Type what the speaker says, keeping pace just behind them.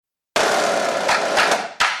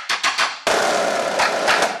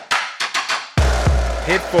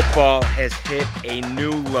Pitt football has hit a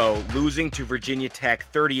new low, losing to Virginia Tech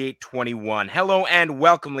 38-21. Hello and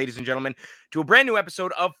welcome, ladies and gentlemen, to a brand new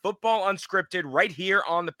episode of Football Unscripted right here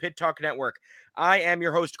on the Pitt Talk Network. I am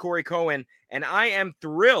your host, Corey Cohen, and I am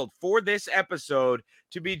thrilled for this episode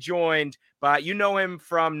to be joined by, you know him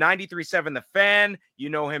from 93.7 The Fan. You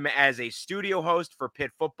know him as a studio host for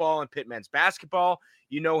Pitt football and Pitt men's basketball.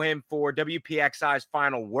 You know him for WPXI's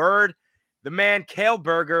Final Word. The man, Cale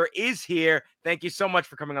Berger, is here. Thank you so much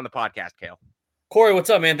for coming on the podcast, Cale. Corey, what's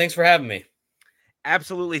up, man? Thanks for having me.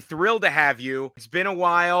 Absolutely thrilled to have you. It's been a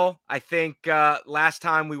while. I think last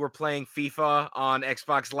time we were playing FIFA on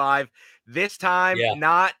Xbox Live. This time,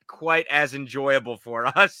 not quite as enjoyable for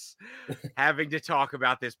us having to talk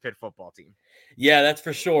about this Pitt football team. Yeah, that's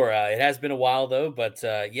for sure. It has been a while, though. But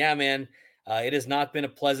yeah, man, it has not been a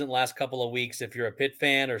pleasant last couple of weeks. If you're a Pitt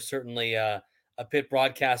fan or certainly a Pitt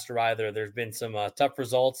broadcaster either, there's been some tough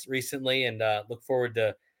results recently, and look forward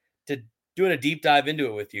to doing a deep dive into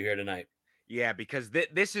it with you here tonight. Yeah, because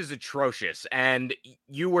this is atrocious. And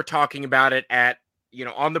you were talking about it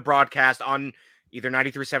on the broadcast on either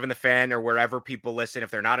 93.7 The Fan or wherever people listen. If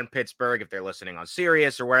they're not in Pittsburgh, if they're listening on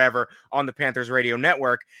Sirius or wherever on the Panthers radio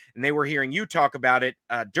network, and they were hearing you talk about it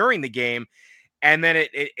during the game. And then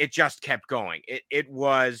it just kept going. It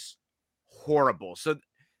was horrible. So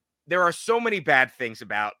there are so many bad things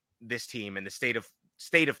about this team and the state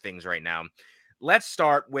of things right now. Let's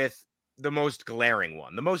start with the most glaring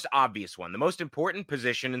one, the most obvious one, the most important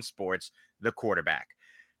position in sports, the quarterback.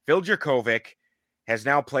 Phil Jurkovec has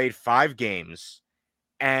now played 5 games,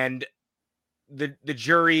 and the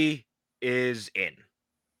jury is in.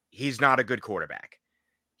 He's not a good quarterback.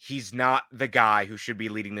 He's not the guy who should be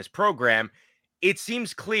leading this program. It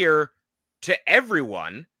seems clear to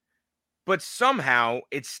everyone, but somehow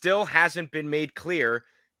it still hasn't been made clear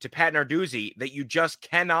to Pat Narduzzi that you just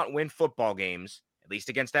cannot win football games, at least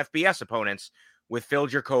against FBS opponents, with Phil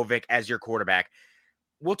Jurkovec as your quarterback.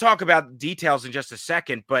 We'll talk about details in just a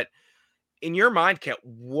second, but in your mind, Kent,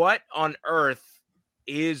 what on earth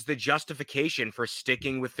is the justification for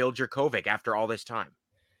sticking with Phil Jurkovec after all this time?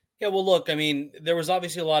 Yeah, well, look, I mean, there was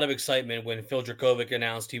obviously a lot of excitement when Phil Jurkovec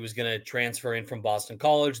announced he was going to transfer in from Boston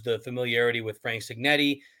College, the familiarity with Frank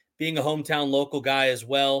Cignetti, being a hometown local guy as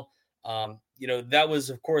well. That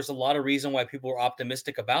was, of course, a lot of reason why people were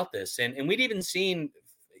optimistic about this. And we'd even seen,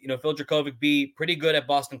 Phil Jurkovec be pretty good at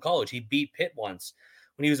Boston College. He beat Pitt once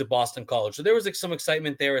when he was at Boston College. So there was some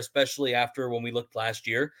excitement there, especially after when we looked last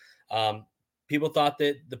year. People thought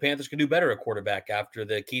that the Panthers could do better at quarterback after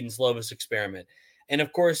the Keaton Slovis experiment. And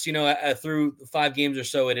of course, through 5 games or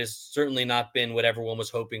so, it has certainly not been what everyone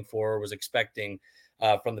was hoping for or was expecting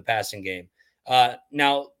from the passing game.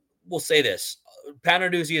 Now, we'll say this. Pat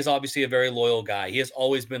Narduzzi is obviously a very loyal guy. He has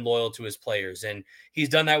always been loyal to his players, and he's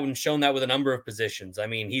done that and shown that with a number of positions. I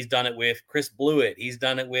mean, he's done it with Chris Blewett. He's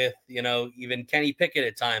done it with, even Kenny Pickett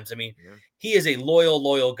at times. I mean, He is a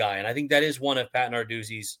loyal guy, and I think that is one of Pat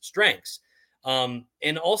Narduzzi's strengths.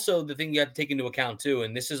 And also the thing you have to take into account, too,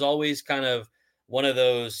 and this is always kind of one of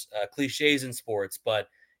those cliches in sports, but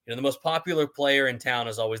the most popular player in town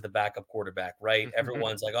is always the backup quarterback, right?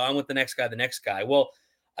 Everyone's like, oh, I'm with the next guy. Well,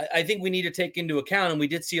 I think we need to take into account, and we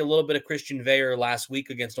did see a little bit of Christian Veyer last week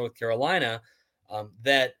against North Carolina,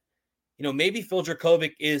 that, maybe Phil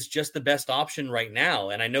Jurkovec is just the best option right now.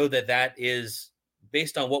 And I know that is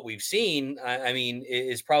based on what we've seen. I mean,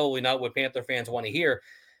 is probably not what Panther fans want to hear.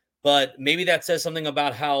 But maybe that says something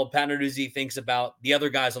about how Pat Narduzzi thinks about the other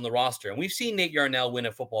guys on the roster. And we've seen Nate Yarnell win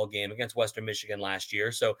a football game against Western Michigan last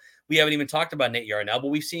year. So we haven't even talked about Nate Yarnell, but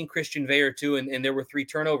we've seen Christian Veyer too. And there were 3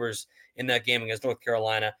 turnovers in that game against North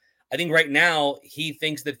Carolina. I think right now he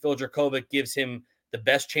thinks that Phil Jurkovec gives him the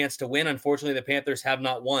best chance to win. Unfortunately, the Panthers have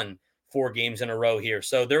not won 4 games in a row here.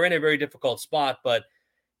 So they're in a very difficult spot. But,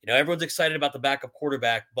 everyone's excited about the backup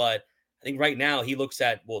quarterback, but I think right now he looks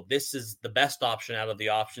at, well, this is the best option out of the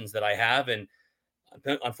options that I have. And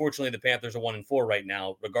unfortunately, the Panthers are 1-4 right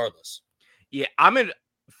now, regardless. Yeah, I'm in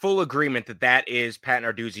full agreement that is Pat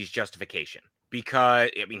Narduzzi's justification.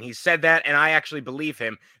 Because, he said that, and I actually believe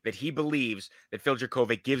him, that he believes that Phil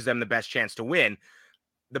Jurkovec gives them the best chance to win.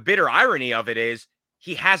 The bitter irony of it is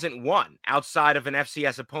he hasn't won. Outside of an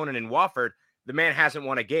FCS opponent in Wofford, the man hasn't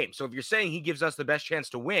won a game. So if you're saying he gives us the best chance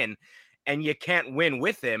to win, and you can't win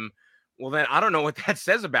with him, well, then I don't know what that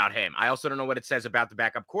says about him. I also don't know what it says about the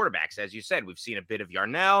backup quarterbacks. As you said, we've seen a bit of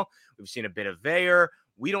Yarnell. We've seen a bit of Veyer.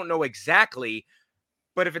 We don't know exactly.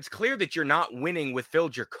 But if it's clear that you're not winning with Phil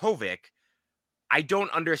Jurkovec, I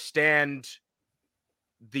don't understand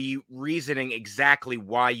the reasoning exactly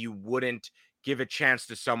why you wouldn't give a chance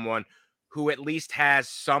to someone who at least has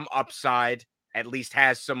some upside at least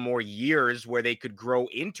has some more years where they could grow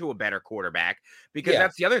into a better quarterback, because Yeah.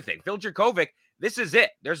 that's the other thing. Phil Dracovic, this is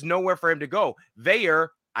it. There's nowhere for him to go. Veyer,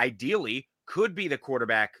 ideally, could be the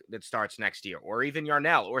quarterback that starts next year, or even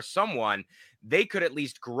Yarnell or someone. They could at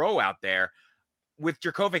least grow out there. With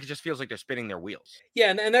Dracovic, it just feels like they're spinning their wheels.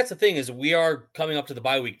 Yeah, and that's the thing is we are coming up to the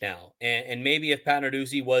bye week now, and maybe if Pat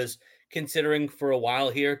Narduzzi was considering for a while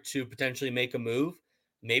here to potentially make a move,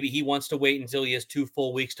 maybe he wants to wait until he has 2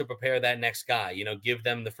 full weeks to prepare that next guy. Give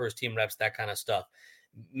them the first team reps, that kind of stuff.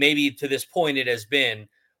 Maybe to this point, it has been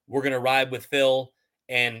we're going to ride with Phil,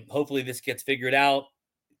 and hopefully this gets figured out.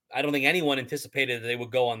 I don't think anyone anticipated that they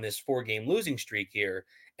would go on this 4-game losing streak here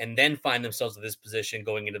and then find themselves in this position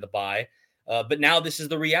going into the bye. But now this is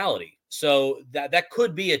the reality. So that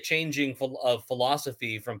could be a changing of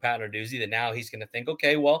philosophy from Pat Narduzzi, that now he's going to think,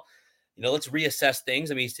 okay, well, let's reassess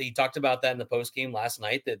things. I mean, he talked about that in the post game last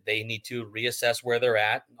night, that they need to reassess where they're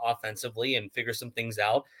at offensively and figure some things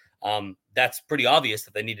out. That's pretty obvious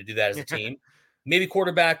that they need to do that as a team. Maybe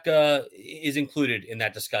quarterback is included in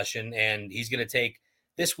that discussion, and he's going to take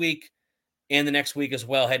this week and the next week as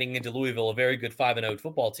well, heading into Louisville, a very good 5-0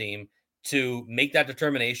 football team, to make that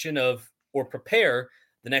determination or prepare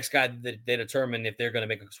the next guy that they determine if they're going to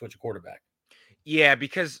make a switch of quarterback. Yeah,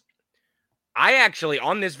 because I actually,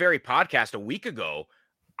 on this very podcast a week ago,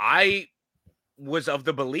 I was of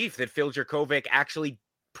the belief that Phil Dracovic actually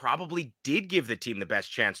probably did give the team the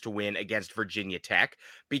best chance to win against Virginia Tech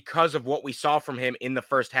because of what we saw from him in the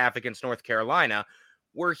first half against North Carolina,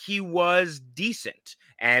 where he was decent.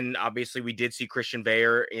 And obviously we did see Christian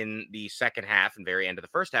Veyer in the second half and very end of the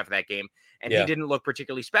first half of that game, and he didn't look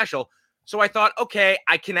particularly special. So I thought, okay,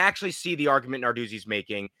 I can actually see the argument Narduzzi's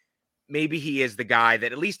making. Maybe he is the guy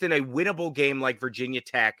that, at least in a winnable game like Virginia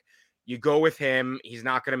Tech, you go with him. He's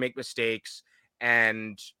not going to make mistakes,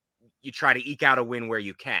 and you try to eke out a win where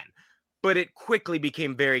you can. But it quickly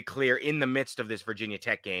became very clear in the midst of this Virginia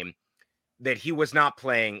Tech game that he was not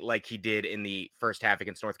playing like he did in the first half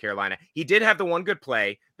against North Carolina. He did have the one good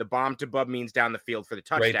play, the bomb to Bub Means down the field for the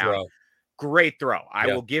touchdown. Great throw. I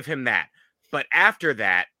will give him that. But after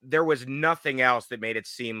that, there was nothing else that made it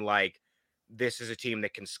seem like this is a team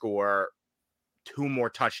that can score 2 more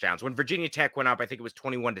touchdowns. When Virginia Tech went up, I think it was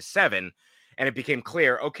 21-7, and it became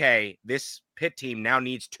clear, okay, this Pitt team now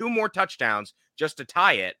needs 2 more touchdowns just to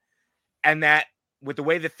tie it. And that, with the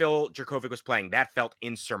way that Phil Dracovic was playing, that felt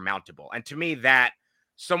insurmountable. And to me, that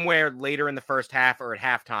somewhere later in the first half or at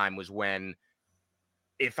halftime was when,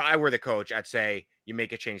 if I were the coach, I'd say you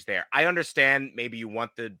make a change there. I understand maybe you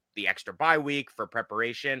want the extra bye week for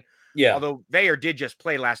preparation. Yeah. Although Veyer did just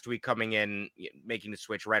play last week, coming in, making the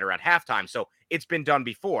switch right around halftime. So it's been done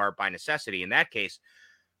before by necessity in that case.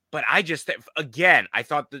 But I just, again, I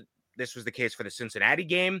thought that this was the case for the Cincinnati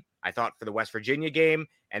game. I thought for the West Virginia game,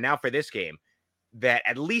 and now for this game, that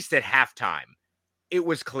at least at halftime, it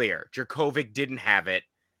was clear Dracovic didn't have it.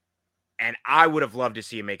 And I would have loved to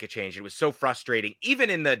see him make a change. It was so frustrating,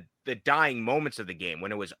 even in the dying moments of the game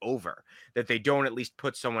when it was over, that they don't at least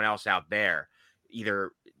put someone else out there,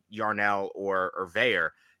 either Yarnell or Veyer,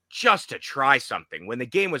 just to try something. When the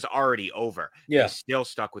game was already over, they still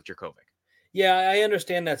stuck with Dracovic. Yeah, I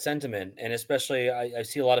understand that sentiment. And especially I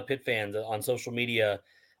see a lot of Pitt fans on social media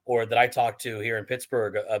or that I talk to here in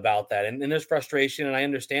Pittsburgh about that. And there's frustration, and I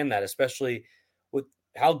understand that, especially with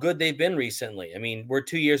how good they've been recently. I mean, we're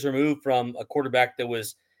 2 years removed from a quarterback that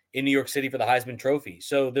was in New York City for the Heisman Trophy.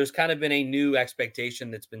 So there's kind of been a new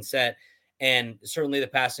expectation that's been set. And certainly the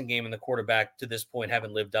passing game and the quarterback to this point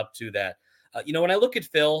haven't lived up to that. When I look at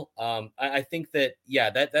Phil, I think that,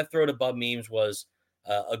 that throw to Bub Memes was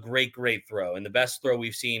a great throw, and the best throw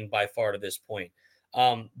we've seen by far to this point.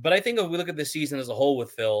 But I think if we look at the season as a whole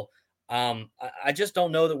with Phil, I just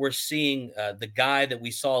don't know that we're seeing the guy that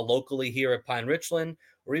we saw locally here at Pine Richland,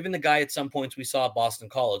 or even the guy at some points we saw at Boston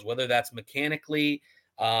College, whether that's mechanically,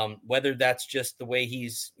 whether that's just the way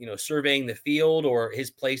he's, surveying the field or his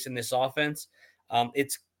place in this offense.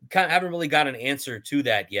 It's kind of, haven't really got an answer to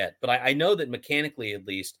that yet, but I know that mechanically, at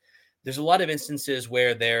least, there's a lot of instances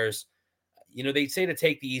where there's, they say to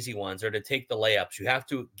take the easy ones or to take the layups. You have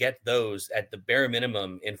to get those at the bare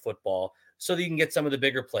minimum in football so that you can get some of the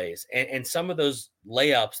bigger plays. And some of those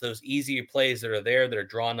layups, those easier plays that are there, that are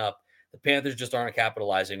drawn up, the Panthers just aren't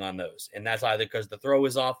capitalizing on those. And that's either because the throw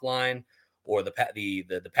is offline or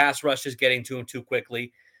the pass rush is getting to him too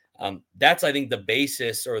quickly. That's, I think, the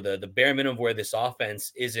basis or the bare minimum where this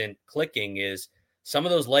offense isn't clicking is some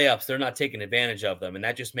of those layups, they're not taking advantage of them. And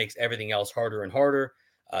that just makes everything else harder and harder.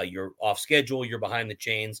 You're off schedule, you're behind the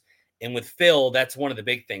chains. And with Phil, that's one of the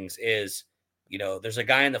big things is, there's a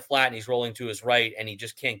guy in the flat and he's rolling to his right and he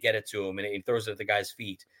just can't get it to him and he throws it at the guy's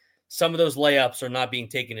feet. some of those layups are not being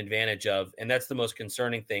taken advantage of, and that's the most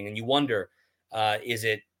concerning thing. And you wonder, is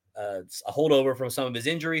it a holdover from some of his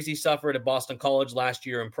injuries he suffered at Boston College last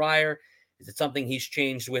year and prior? Is it something he's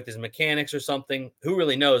changed with his mechanics or something? Who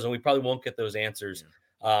really knows? And we probably won't get those answers.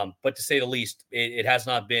 But to say the least, it has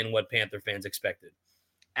not been what Panther fans expected.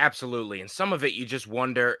 Absolutely. And some of it you just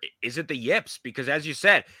wonder, is it the yips? Because as you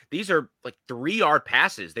said, these are like 3-yard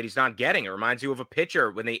passes that he's not getting. It reminds you of a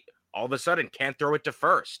pitcher when they all of a sudden can't throw it to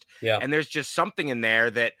first. Yeah. And there's just something in there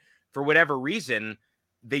that for whatever reason,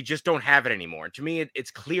 they just don't have it anymore. And to me,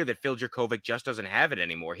 it's clear that Phil Dracovic just doesn't have it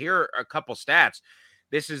anymore. Here are a couple stats.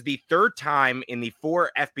 This is the third time in the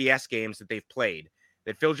 4 FBS games that they've played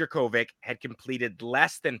that Phil Dracovic had completed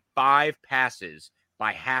less than 5 passes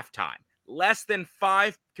by halftime. Less than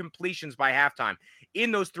 5 completions by halftime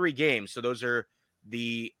in those 3 games. So those are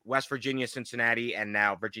the West Virginia, Cincinnati, and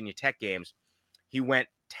now Virginia Tech games. He went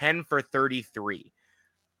 10 for 33.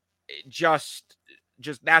 Just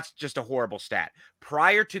that's just a horrible stat.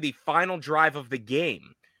 Prior to the final drive of the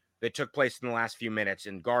game that took place in the last few minutes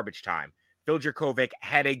in garbage time, Phil Dracovic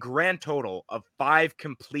had a grand total of 5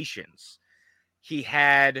 completions. He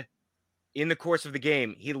had, in the course of the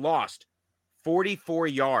game, he lost 44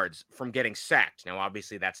 yards from getting sacked. Now,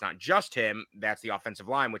 obviously, that's not just him. That's the offensive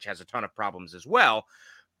line, which has a ton of problems as well.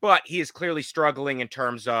 But he is clearly struggling in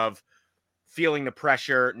terms of feeling the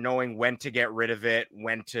pressure, knowing when to get rid of it,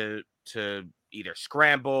 when to either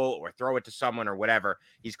scramble or throw it to someone or whatever.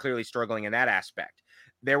 He's clearly struggling in that aspect.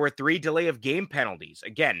 There were 3 delay of game penalties.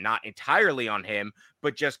 Again, not entirely on him,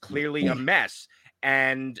 but just clearly a mess.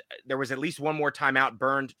 And there was at least one more timeout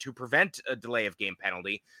burned to prevent a delay of game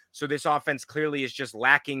penalty. So this offense clearly is just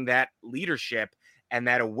lacking that leadership and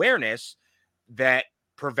that awareness that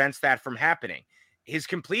prevents that from happening. His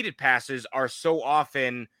completed passes are so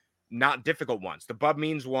often not difficult ones. The Bub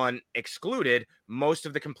Means one excluded, most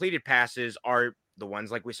of the completed passes are the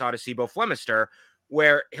ones like we saw to Sibo Flemister,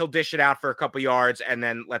 where he'll dish it out for a couple yards and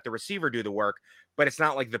then let the receiver do the work. But it's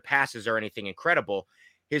not like the passes are anything incredible.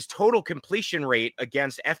 His total completion rate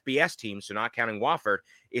against FBS teams, so not counting Wofford,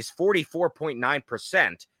 is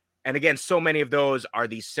 44.9%. And again, so many of those are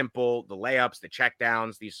these simple, the layups, the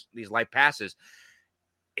checkdowns, these light passes.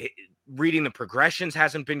 Reading the progressions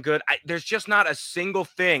hasn't been good. There's just not a single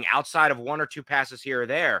thing outside of 1 or 2 passes here or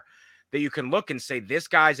there that you can look and say, this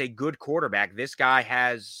guy's a good quarterback. This guy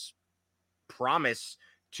has promise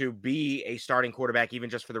to be a starting quarterback, even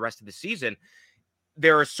just for the rest of the season.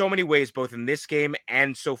 There are so many ways, both in this game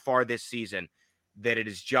and so far this season, that it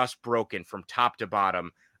is just broken from top to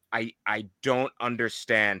bottom. I don't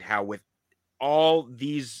understand how, with all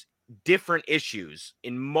these different issues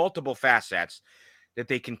in multiple facets, that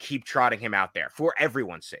they can keep trotting him out there for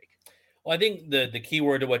everyone's sake. Well, I think the key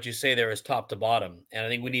word to what you say there is top to bottom. And I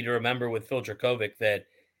think we need to remember with Phil Dracovic that,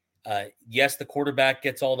 yes, the quarterback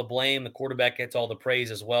gets all the blame. The quarterback gets all the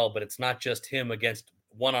praise as well, but it's not just him against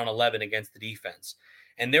 1-on-11 against the defense.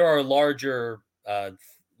 And there are larger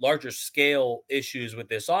scale issues with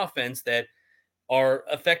this offense that are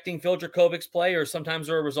affecting Phil Dracovic's play, or sometimes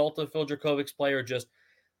are a result of Phil Dracovic's play, or just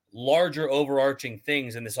larger overarching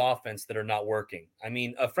things in this offense that are not working. I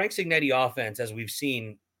mean, a Frank Signetti offense, as we've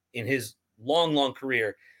seen in his long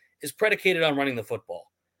career, is predicated on running the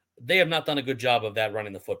football. They have not done a good job of that,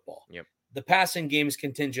 running the football. Yep. The passing game is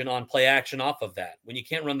contingent on play action off of that. When you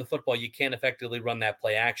can't run the football, you can't effectively run that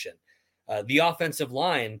play action. The offensive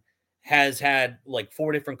line has had like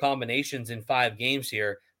 4 different combinations in 5 games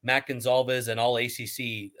here. Matt Gonzalez, an all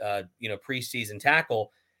ACC, preseason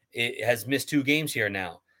tackle, it has missed 2 games here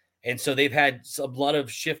now. And so they've had a lot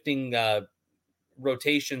of shifting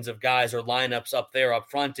rotations of guys or lineups up there up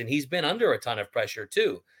front, and he's been under a ton of pressure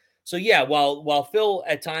too. So yeah, while Phil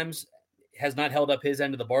at times has not held up his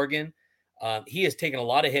end of the bargain, he has taken a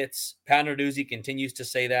lot of hits. Pat Narduzzi continues to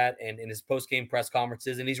say that and in his post-game press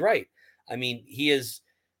conferences, and he's right. I mean, he has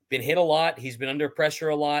been hit a lot. He's been under pressure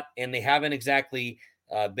a lot, and they haven't exactly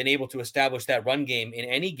been able to establish that run game in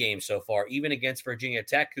any game so far, even against Virginia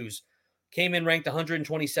Tech, who's came in ranked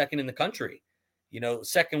 122nd in the country,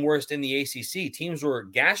 second worst in the ACC. Teams were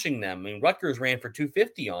gashing them. I mean, Rutgers ran for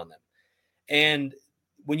 250 on them. And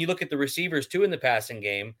when you look at the receivers too in the passing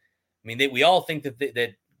game, I mean, we all think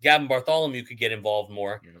that Gavin Bartholomew could get involved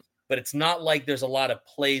more, but it's not like there's a lot of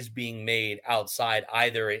plays being made outside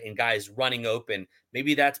either, and guys running open.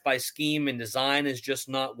 Maybe that's by scheme, and design is just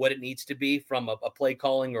not what it needs to be from a play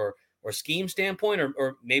calling or scheme standpoint,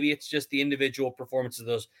 or maybe it's just the individual performance of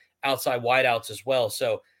those outside wideouts as well.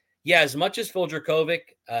 So yeah, as much as Phil Dracovic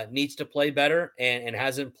needs to play better and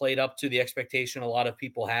hasn't played up to the expectation a lot of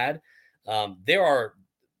people had, there are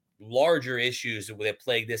larger issues that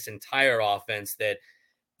plague this entire offense that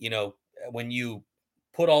when you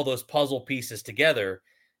put all those puzzle pieces together,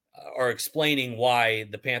 are explaining why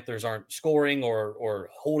the Panthers aren't scoring or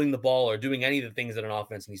holding the ball or doing any of the things that an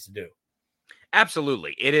offense needs to do.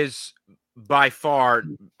 Absolutely. It is by far,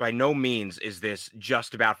 by no means is this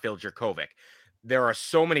just about Phil Jurkovec. There are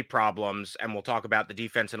so many problems, and we'll talk about the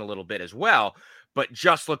defense in a little bit as well. But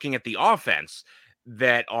just looking at the offense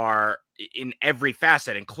that are in every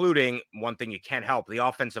facet, including one thing you can't help, the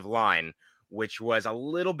offensive line, which was a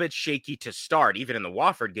little bit shaky to start, even in the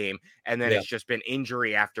Wofford game. And then Yeah. it's just been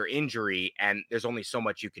injury after injury. And there's only so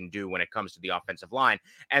much you can do when it comes to the offensive line.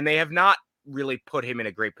 And they have not really put him in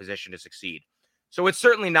a great position to succeed. So it's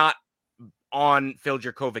certainly not on Phil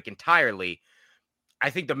Jurkovec entirely. I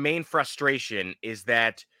think the main frustration is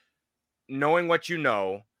that knowing what you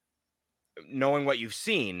know, knowing what you've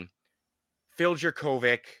seen, Phil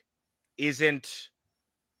Jurkovec isn't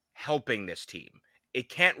helping this team. It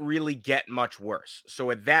can't really get much worse.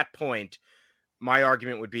 So at that point, my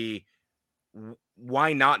argument would be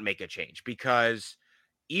why not make a change? Because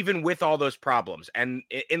even with all those problems, and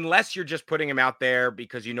unless you're just putting him out there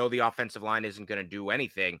because you know the offensive line isn't going to do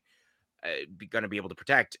anything, going to be able to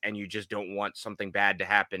protect, and you just don't want something bad to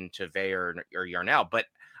happen to Vay or Yarnell. But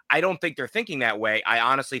I don't think they're thinking that way. I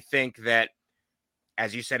honestly think that,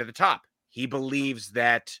 as you said at the top, he believes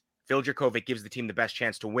that Phil Jurkovec gives the team the best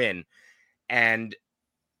chance to win. And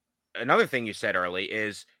another thing you said early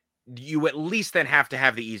is you at least then have to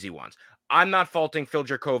have the easy ones. I'm not faulting Phil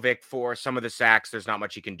Jurkovec for some of the sacks. There's not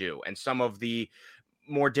much he can do. And some of the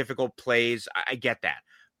more difficult plays, I get that.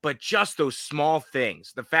 But just those small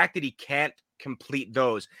things, the fact that he can't complete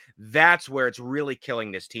those, that's where it's really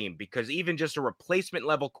killing this team. Because even just a replacement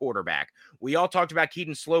level quarterback, we all talked about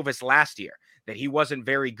Keaton Slovis last year, that he wasn't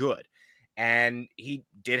very good. And he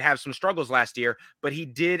did have some struggles last year, but he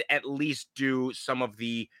did at least do some of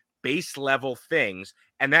the base level things.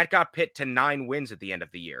 And that got Pitt to 9 wins at the end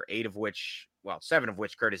of the year, 7 of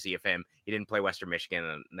which courtesy of him. He didn't play Western Michigan,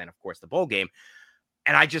 and then, of course, the bowl game.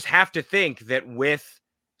 And I just have to think that with,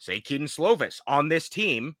 say, Keaton Slovis on this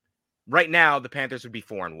team, right now, the Panthers would be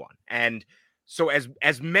 4-1. And so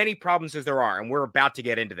as many problems as there are, and we're about to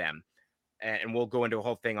get into them, and we'll go into a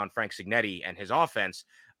whole thing on Frank Cignetti and his offense,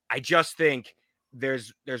 I just think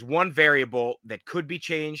there's one variable that could be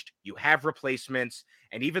changed. You have replacements,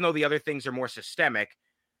 and even though the other things are more systemic,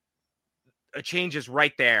 a change is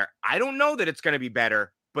right there. I don't know that it's going to be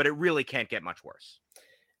better, but it really can't get much worse.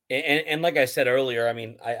 And like I said earlier, I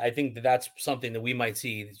mean, I think that that's something that we might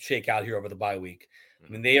see shake out here over the bye week.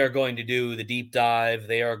 I mean, they are going to do the deep dive.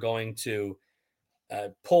 They are going to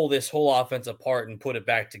pull this whole offense apart and put it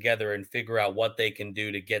back together and figure out what they can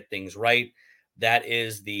do to get things right. That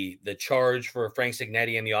is the charge for Frank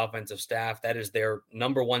Cignetti and the offensive staff. That is their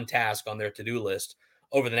number one task on their to-do list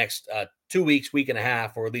over the next 2 weeks, week and a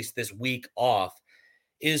half, or at least this week off,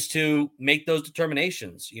 is to make those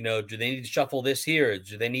determinations. Do they need to shuffle this here?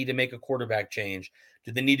 Do they need to make a quarterback change?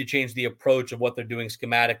 Do they need to change the approach of what they're doing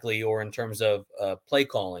schematically or in terms of play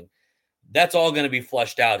calling? That's all going to be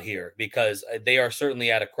flushed out here because they are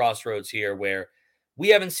certainly at a crossroads here where we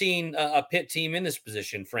haven't seen a Pitt team in this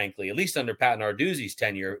position, frankly, at least under Pat Narduzzi's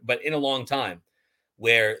tenure, but in a long time,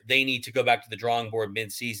 where they need to go back to the drawing board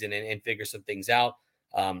midseason and figure some things out.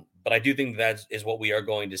 But I do think that is what we are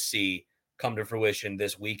going to see come to fruition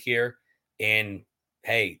this week here. And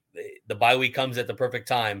hey, the bye week comes at the perfect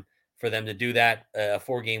time for them to do that. A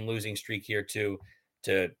 4-game losing streak here to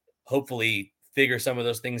hopefully figure some of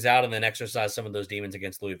those things out and then exercise some of those demons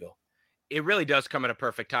against Louisville. It really does come at a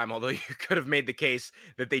perfect time, although you could have made the case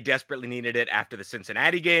that they desperately needed it after the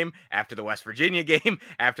Cincinnati game, after the West Virginia game,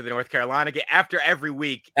 after the North Carolina game, after every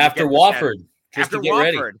week. After Wofford. After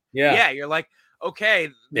Wofford. Ready. Yeah, you're like, okay,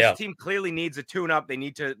 this Yeah. team clearly needs a tune-up. They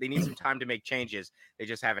need some time to make changes. They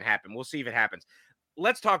just haven't happened. We'll see if it happens.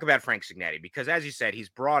 Let's talk about Frank Cignetti, because as you said, he's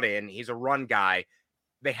brought in, he's a run guy.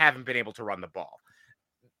 They haven't been able to run the ball.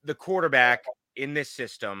 The quarterback in this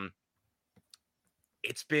system,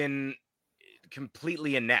 it's been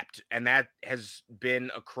completely inept, and that has been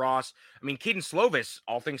across. I mean, Keaton Slovis,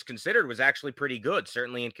 all things considered, was actually pretty good,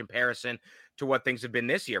 certainly in comparison to what things have been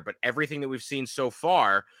this year. But everything that we've seen so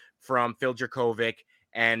far from Phil Jurkovec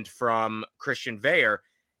and from Christian Veyer,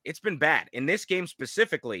 it's been bad. In this game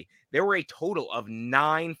specifically, there were a total of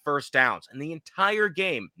 9 first downs in the entire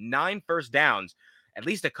game. 9 first downs. At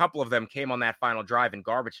least a couple of them came on that final drive in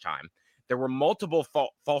garbage time. There were multiple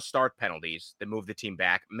false start penalties that moved the team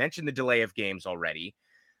back. Mentioned the delay of games already.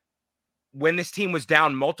 When this team was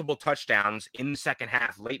down multiple touchdowns in the second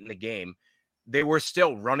half, late in the game, they were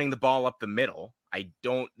still running the ball up the middle.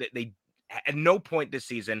 They At no point this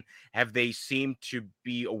season have they seemed to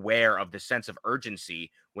be aware of the sense of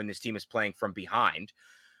urgency when this team is playing from behind.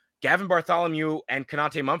 Gavin Bartholomew and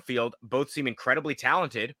Konate Mumfield both seem incredibly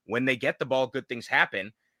talented. When they get the ball, good things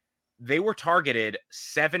happen. They were targeted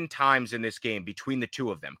 7 times in this game between the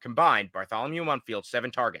two of them. Combined, Bartholomew and Mumfield,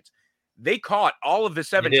 7 targets. They caught all of the They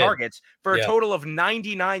 7 did. targets for a Yeah. total of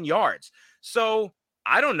 99 yards. So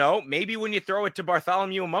I don't know. Maybe when you throw it to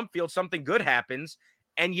Bartholomew and Mumfield, something good happens,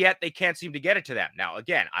 and yet they can't seem to get it to them. Now,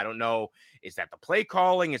 again, I don't know. Is that the play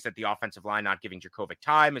calling? Is that the offensive line not giving Dracovic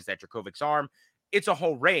time? Is that Dracovic's arm? It's a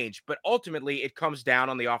whole range, but ultimately it comes down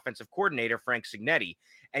on the offensive coordinator, Frank Signetti.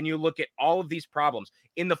 And you look at all of these problems.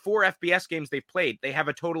 In the 4 FBS games they've played, they have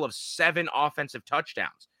a total of 7 offensive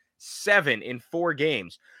touchdowns. 7 in 4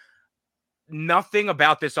 games. Nothing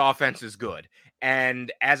about this offense is good.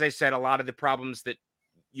 And as I said, a lot of the problems that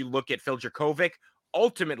you look at Phil Dracovic,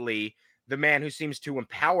 ultimately, the man who seems to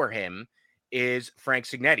empower him is Frank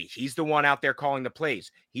Signetti. He's the one out there calling the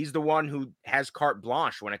plays. He's the one who has carte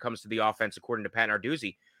blanche when it comes to the offense, according to Pat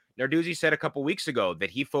Narduzzi. Narduzzi said a couple weeks ago that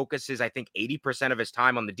he focuses, I think, 80% of his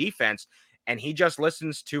time on the defense, and he just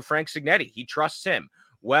listens to Frank Signetti. He trusts him.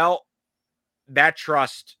 Well, that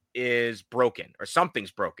trust is broken, or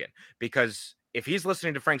something's broken, because if he's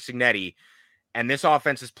listening to Frank Signetti and this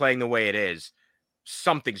offense is playing the way it is,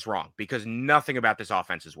 something's wrong, because nothing about this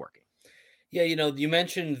offense is working. Yeah, you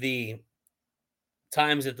mentioned the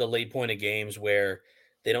times at the late point of games where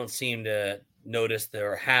they don't seem to notice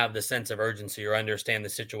or have the sense of urgency or understand the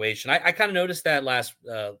situation. I kind of noticed that last,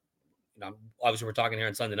 obviously we're talking here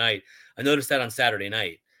on Sunday night. I noticed that on Saturday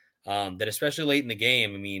night, that especially late in the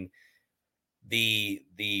game, I mean,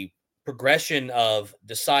 the progression of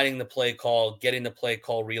deciding the play call, getting the play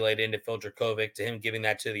call relayed into Phil Dracovic, to him giving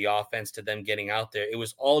that to the offense, to them getting out there, it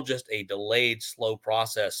was all just a delayed, slow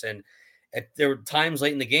process. And there were times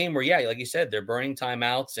late in the game where, yeah, like you said, they're burning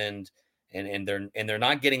timeouts and they're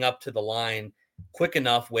not getting up to the line quick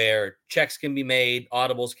enough where checks can be made,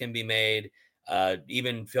 audibles can be made.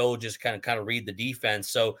 Even Phil just kind of read the defense.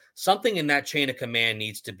 So something in that chain of command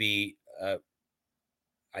needs to be,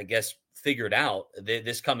 I guess, figured out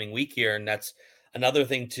this coming week here. And that's another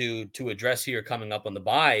thing to address here coming up on the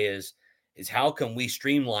bye is how can we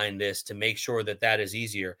streamline this to make sure that is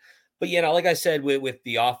easier. But like I said, with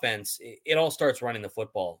the offense, it all starts running the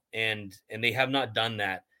football, and they have not done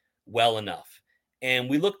that well enough. And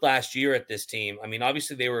we looked last year at this team. I mean,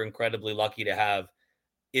 obviously they were incredibly lucky to have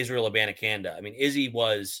Israel Abanikanda. I mean, Izzy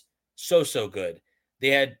was so good. They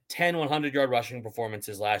had 10 100-yard rushing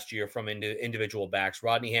performances last year from individual backs.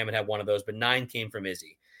 Rodney Hammond had one of those, but 9 came from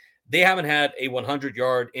Izzy. They haven't had a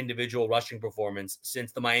 100-yard individual rushing performance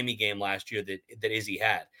since the Miami game last year that Izzy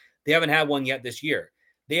had. They haven't had one yet this year.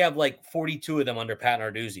 They have like 42 of them under Pat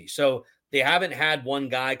Narduzzi. So they haven't had one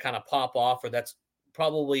guy kind of pop off, or that's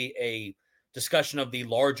probably a discussion of the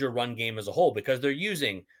larger run game as a whole, because they're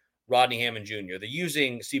using Rodney Hammond Jr., they're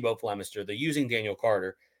using Sebo Flemister, they're using Daniel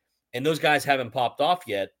Carter, and those guys haven't popped off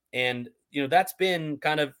yet. And, that's been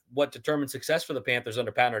kind of what determined success for the Panthers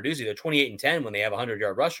under Pat Narduzzi. They're 28-10 when they have a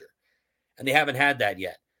 100-yard rusher, and they haven't had that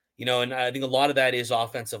yet. And I think a lot of that is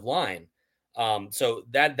offensive line. So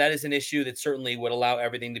that is an issue that certainly would allow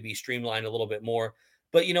everything to be streamlined a little bit more.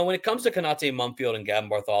 But, when it comes to Konate Mumfield and Gavin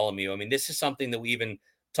Bartholomew, I mean, this is something that we even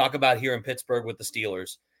talk about here in Pittsburgh with the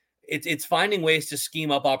Steelers. It's finding ways to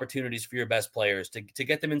scheme up opportunities for your best players, to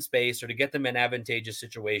get them in space, or to get them in advantageous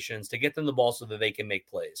situations, to get them the ball so that they can make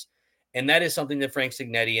plays. And that is something that Frank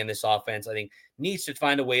Signetti and this offense, I think, needs to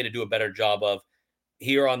find a way to do a better job of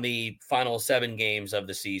here on the final 7 games of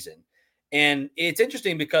the season. And it's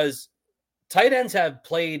interesting because tight ends have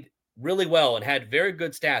played really well and had very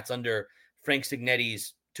good stats under Frank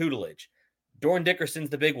Signetti's tutelage. Doran Dickerson's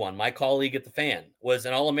the big one. My colleague at the Fan was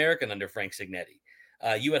an All-American under Frank Signetti.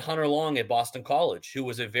 You had Hunter Long at Boston College, who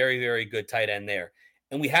was a very, very good tight end there.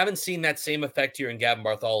 And we haven't seen that same effect here in Gavin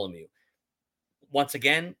Bartholomew. Once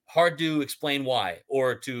again, hard to explain why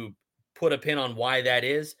or to put a pin on why that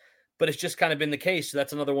is, but it's just kind of been the case. So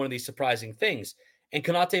that's another one of these surprising things. And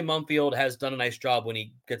Konate Mumfield has done a nice job when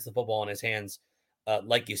he gets the football in his hands,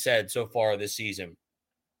 like you said, so far this season.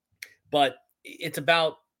 But it's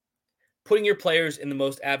about putting your players in the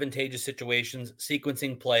most advantageous situations,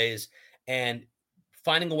 sequencing plays, and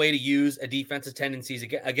finding a way to use a defensive tendencies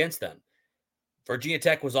against them. Virginia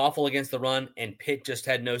Tech was awful against the run, and Pitt just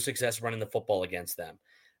had no success running the football against them.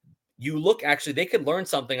 They could learn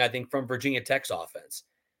something, I think, from Virginia Tech's offense.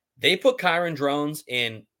 They put Kyron Drones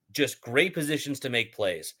in just great positions to make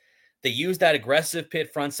plays. They used that aggressive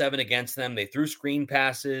Pitt front 7 against them. They threw screen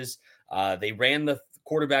passes. They ran the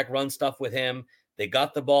quarterback run stuff with him. They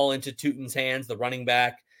got the ball into Tootin's hands, the running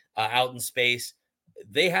back. out in space.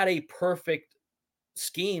 They had a perfect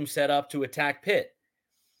scheme set up to attack Pitt.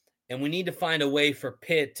 And we need to find a way for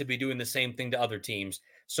Pitt to be doing the same thing to other teams.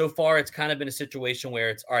 So far, it's kind of been a situation where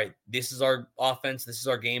it's all right, this is our offense, this is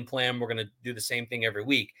our game plan. We're going to do the same thing every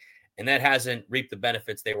week. And that hasn't reaped the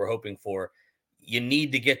benefits they were hoping for. You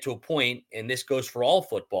need to get to a point, and this goes for all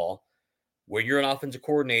football, where you're an offensive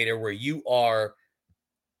coordinator, where you are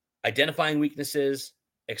identifying weaknesses,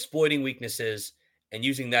 exploiting weaknesses, and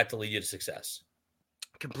using that to lead you to success.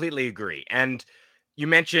 Completely agree. And you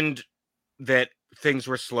mentioned that things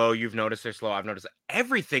were slow. You've noticed they're slow. I've noticed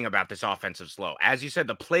everything about this offensive slow. As you said,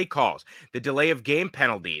 the play calls, the delay of game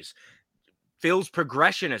penalties. Phil's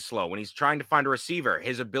progression is slow when he's trying to find a receiver.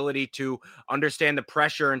 His ability to understand the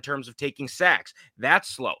pressure in terms of taking sacks, that's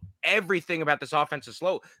slow. Everything about this offense is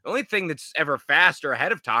slow. The only thing that's ever fast or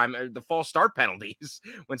ahead of time are the false start penalties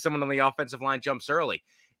when someone on the offensive line jumps early.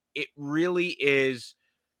 It really is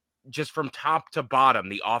just from top to bottom,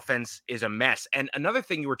 the offense is a mess. And another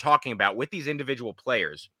thing you were talking about with these individual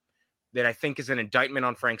players that I think is an indictment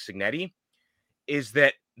on Frank Cignetti is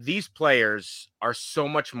that these players are so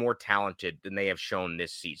much more talented than they have shown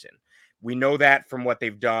this season. We know that from what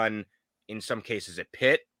they've done in some cases at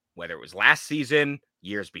Pitt, whether it was last season,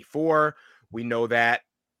 years before. We know that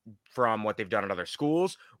from what they've done at other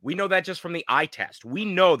schools. We know that just from the eye test. We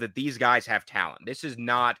know that these guys have talent. This is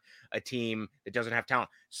not a team that doesn't have talent.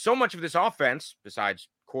 So much of this offense, besides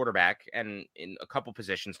quarterback and in a couple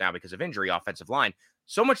positions now because of injury, offensive line,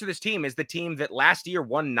 so much of this team is the team that last year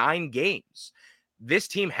won 9 games. This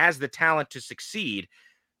team has the talent to succeed.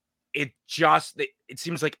 It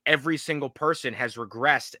seems like every single person has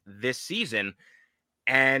regressed this season.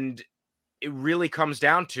 And it really comes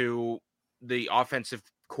down to the offensive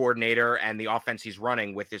coordinator and the offense he's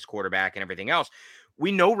running with this quarterback and everything else.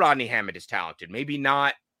 We know Rodney Hammond is talented, maybe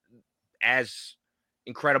not as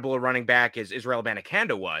incredible a running back as Israel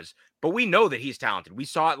Abanikanda was, but we know that he's talented. We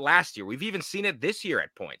saw it last year. We've even seen it this year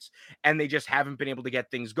at points, and they just haven't been able to get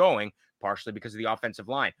things going, partially because of the offensive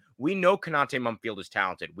line. We know Konate Mumfield is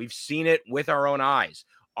talented. We've seen it with our own eyes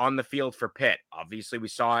on the field for Pitt. Obviously, we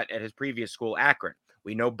saw it at his previous school, Akron.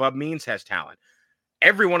 We know Bub Means has talent.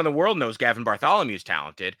 Everyone in the world knows Gavin Bartholomew is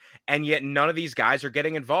talented, and yet none of these guys are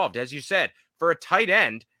getting involved. As you said, for a tight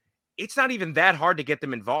end, it's not even that hard to get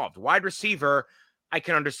them involved. Wide receiver, I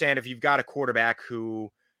can understand if you've got a quarterback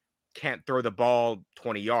who can't throw the ball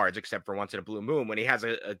 20 yards, except for once in a blue moon when he has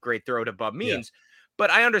a great throw to Bub Means. Yeah. But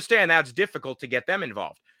I understand that's difficult to get them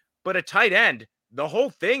involved. But a tight end, the whole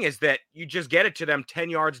thing is that you just get it to them 10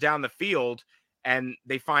 yards down the field and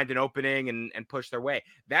they find an opening and push their way.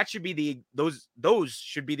 That should be those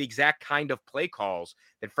should be the exact kind of play calls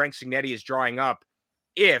that Frank Cignetti is drawing up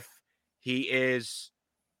if he is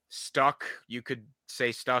stuck. You could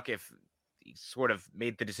say stuck if he sort of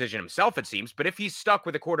made the decision himself, it seems. But if he's stuck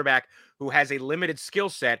with a quarterback who has a limited skill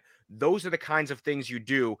set, those are the kinds of things you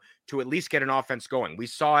do to at least get an offense going. We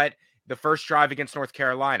saw it the first drive against North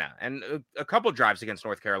Carolina and a couple drives against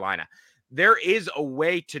North Carolina. There is a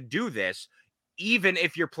way to do this, even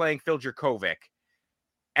if you're playing Phil Jurkovec,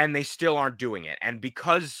 and they still aren't doing it. And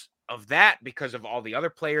because of that, because of all the other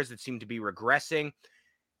players that seem to be regressing,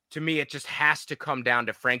 to me, it just has to come down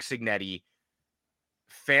to Frank Cignetti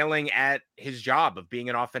failing at his job of being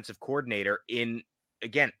an offensive coordinator in,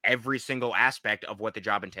 again, every single aspect of what the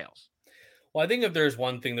job entails. Well, I think if there's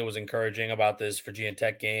one thing that was encouraging about this Virginia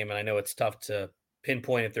Tech game, and I know it's tough to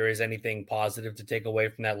pinpoint if there is anything positive to take away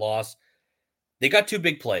from that loss, they got 2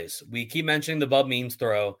 big plays. We keep mentioning the Bub Means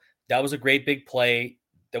throw. That was a great big play.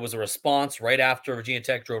 There was a response right after Virginia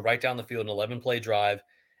Tech drove right down the field, an 11-play drive,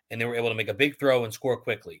 and they were able to make a big throw and score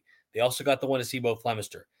quickly. They also got the one to Sebo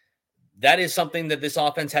Flemister. That is something that this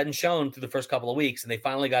offense hadn't shown through the first couple of weeks, and they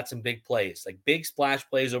finally got some big plays, like big splash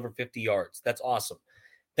plays over 50 yards. That's awesome.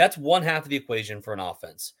 That's one half of the equation for an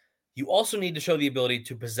offense. You also need to show the ability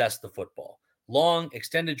to possess the football. Long,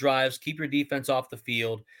 extended drives, keep your defense off the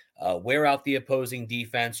field, wear out the opposing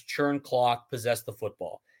defense, churn clock, possess the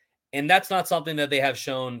football. And that's not something that they have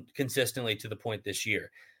shown consistently to the point this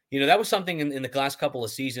year. You know, that was something in the last couple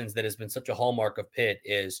of seasons that has been such a hallmark of Pitt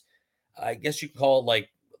is, I guess you could call it like,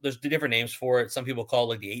 there's different names for it. Some people call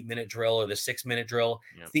it like the 8-minute drill or the 6-minute drill.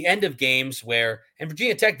 Yep. It's the end of games where, and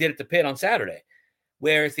Virginia Tech did it to Pitt on Saturday,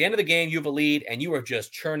 where it's the end of the game, you have a lead, and you are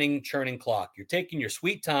just churning clock. You're taking your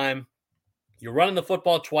sweet time. You're running the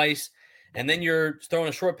football twice, and then you're throwing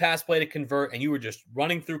a short pass play to convert, and you were just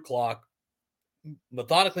running through clock,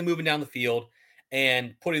 methodically moving down the field,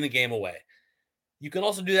 and putting the game away. You can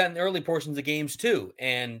also do that in the early portions of games too,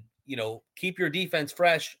 and keep your defense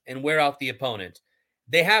fresh and wear out the opponent.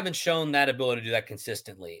 They haven't shown that ability to do that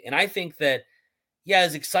consistently, and I think that yeah,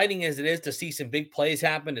 as exciting as it is to see some big plays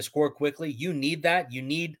happen, to score quickly, you need that. You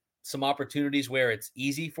need some opportunities where it's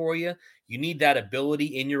easy for you. You need that ability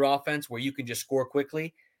in your offense where you can just score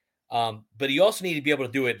quickly. But you also need to be able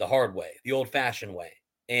to do it the hard way, the old fashioned way.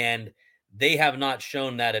 And they have not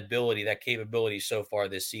shown that ability, that capability so far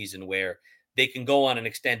this season where they can go on an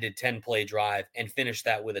extended 10-play drive and finish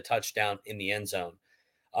that with a touchdown in the end zone.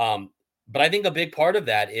 Um, but I think a big part of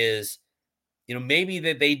that is, maybe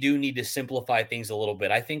that they do need to simplify things a little bit.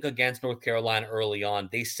 I think against North Carolina early on,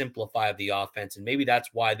 they simplified the offense, and maybe that's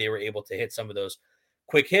why they were able to hit some of those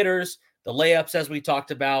quick hitters, the layups, as we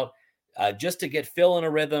talked about, just to get Phil in a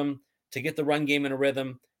rhythm, to get the run game in a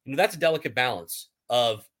rhythm. That's a delicate balance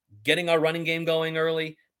of getting our running game going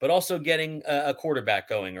early, but also getting a quarterback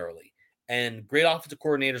going early. And great offensive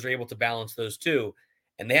coordinators are able to balance those two.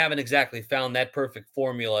 And they haven't exactly found that perfect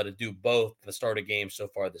formula to do both at the start of games so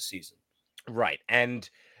far this season. Right. And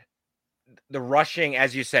the rushing,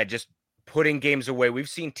 as you said, just putting games away. We've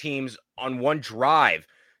seen teams on one drive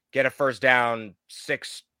get a first down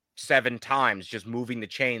 6, 7 times, just moving the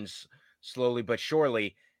chains slowly but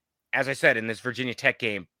surely. As I said, in this Virginia Tech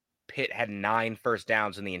game, Pitt had 9 first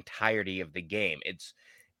downs in the entirety of the game.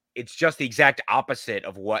 It's just the exact opposite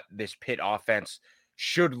of what this Pitt offense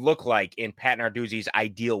should look like in Pat Narduzzi's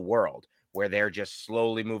ideal world, where they're just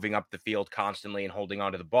slowly moving up the field constantly and holding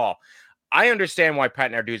onto the ball. I understand why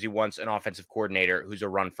Pat Narduzzi wants an offensive coordinator who's a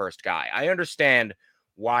run first guy. I understand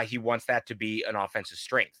why he wants that to be an offensive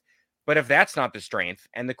strength. But if that's not the strength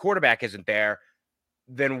and the quarterback isn't there,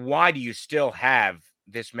 then why do you still have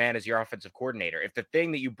this man as your offensive coordinator? If the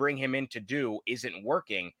thing that you bring him in to do isn't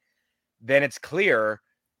working, then it's clear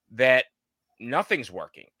that nothing's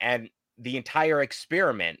working. And the entire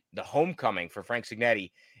experiment, the homecoming for Frank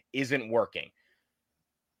Signetti, isn't working.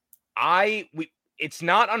 It's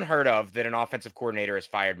not unheard of that an offensive coordinator is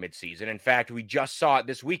fired midseason. In fact, we just saw it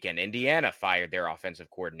this weekend. Indiana fired their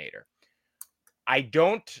offensive coordinator. I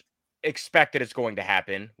don't expect that it's going to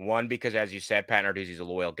happen. One, because as you said, Pat Narduzzi's a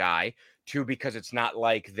loyal guy. Two, because it's not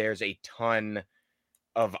like there's a ton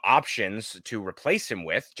of options to replace him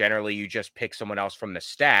with. Generally, you just pick someone else from the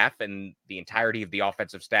staff, and the entirety of the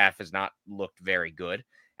offensive staff has not looked very good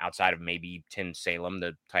outside of maybe Tim Salem,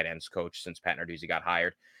 the tight ends coach, since Pat Narduzzi got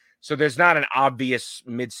hired. So there's not an obvious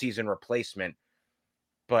midseason replacement.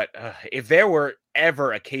 But if there were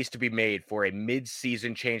ever a case to be made for a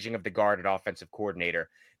midseason changing of the guard at offensive coordinator,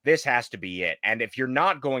 this has to be it. And if you're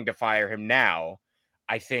not going to fire him now,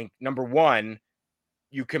 I think, number one,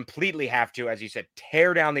 you completely have to, as you said,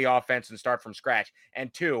 tear down the offense and start from scratch.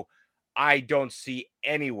 And two, I don't see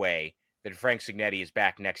any way that Frank Signetti is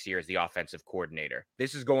back next year as the offensive coordinator.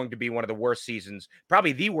 This is going to be one of the worst seasons,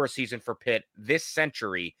 probably the worst season for Pitt this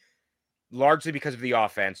century, largely because of the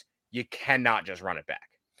offense. You cannot just run it back.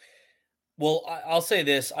 Well, I'll say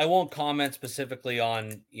this. I won't comment specifically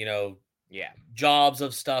on, Yeah. jobs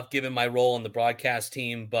of stuff given my role in the broadcast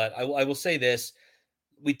team, but I will say this.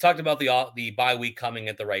 We talked about the bye week coming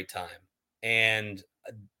at the right time. And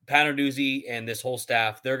Pat Narduzzi and this whole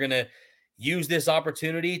staff, they're going to use this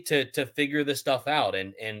opportunity to figure this stuff out.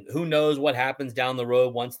 And who knows what happens down the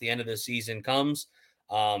road once the end of the season comes.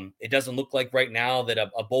 It doesn't look like right now that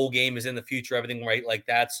a bowl game is in the future, everything right like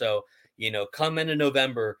that. So, come into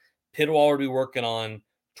November, Pitt will already be working on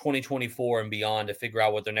 2024 and beyond to figure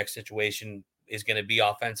out what their next situation is going to be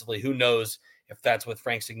offensively. Who knows if that's with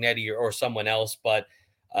Frank Signetti or someone else, but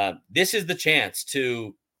this is the chance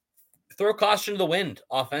to throw caution to the wind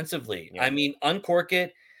offensively. Yeah. I mean, uncork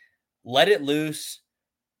it, let it loose,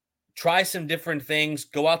 try some different things,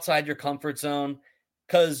 go outside your comfort zone,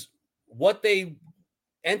 because what they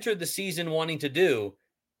entered the season wanting to do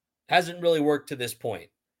hasn't really worked to this point.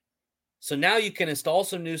 So now you can install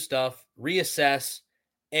some new stuff, reassess,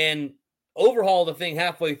 and overhaul the thing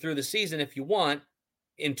halfway through the season if you want,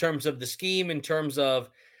 in terms of the scheme, in terms of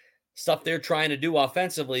stuff they're trying to do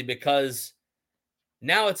offensively, because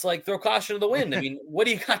now it's like throw caution to the wind. I mean, what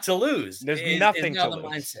do you got to lose? There's Is nothing now to the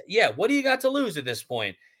lose. mindset. Yeah, what do you got to lose at this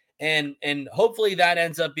point? And hopefully that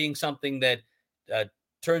ends up being something that uh,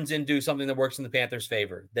 turns into something that works in the Panthers'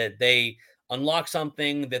 favor. That they unlock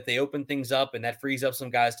something, that they open things up, and that frees up some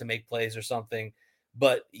guys to make plays or something.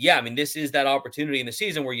 But yeah, I mean, this is that opportunity in the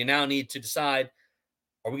season where you now need to decide: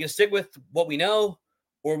 are we going to stick with what we know,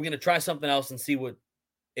 or are we going to try something else and see what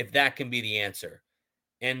if that can be the answer?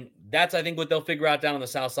 And that's, I think, what they'll figure out down on the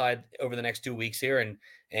south side over the next 2 weeks here.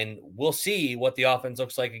 And we'll see what the offense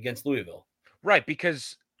looks like against Louisville. Right.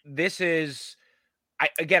 Because this is, I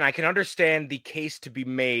can understand the case to be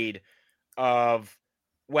made of,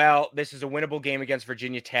 well, this is a winnable game against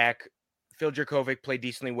Virginia Tech. Phil Dracovic played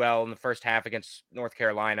decently well in the first half against North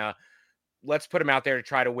Carolina. let's put him out there to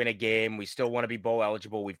try to win a game. We still want to be bowl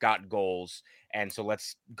eligible. We've got goals. And so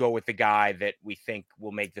let's go with the guy that we think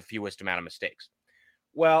will make the fewest amount of mistakes.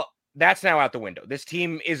 Well, that's now out the window. This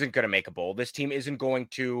team isn't going to make a bowl. This team isn't going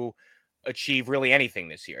to achieve really anything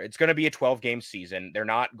this year. It's going to be a 12-game season. They're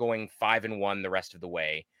not going 5-1 the rest of the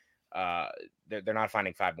way. They're not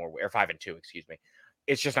finding 5-2, excuse me.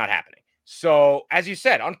 It's just not happening. So, as you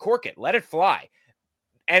said, uncork it, let it fly.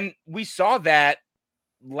 And we saw that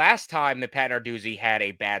last time that Pat Narduzzi had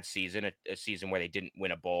a bad season, a season where they didn't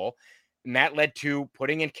win a bowl. And that led to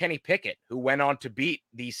putting in Kenny Pickett, who went on to beat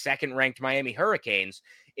the second-ranked Miami Hurricanes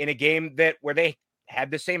in a game where they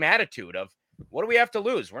had the same attitude of, what do we have to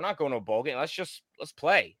lose? We're not going to a bowl game. Let's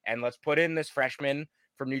play. And let's put in this freshman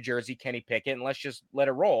from New Jersey, Kenny Pickett, and let's just let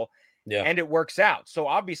it roll. Yeah. And it works out. So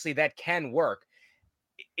obviously that can work.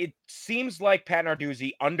 It seems like Pat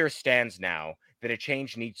Narduzzi understands now that a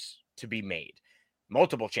change needs to be made.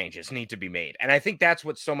 Multiple changes need to be made. And I think that's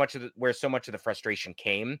where so much of the frustration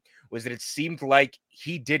came, was that it seemed like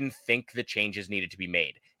he didn't think the changes needed to be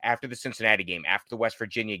made. After the Cincinnati game, after the West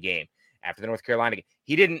Virginia game, after the North Carolina game,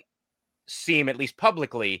 he didn't seem, at least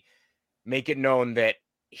publicly, make it known that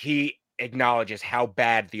he acknowledges how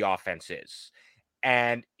bad the offense is.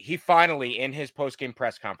 And he finally, in his post-game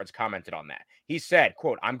press conference, commented on that. He said,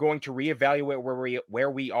 quote, "I'm going to reevaluate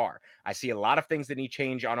where we are. I see a lot of things that need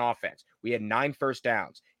change on offense. We had 9 first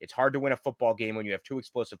downs. It's hard to win a football game when you have 2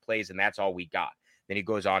 explosive plays, and that's all we got." Then he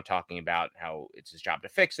goes on talking about how it's his job to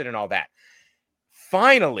fix it and all that.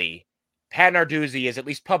 Finally, Pat Narduzzi is, at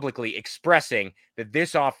least publicly, expressing that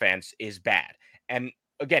this offense is bad. And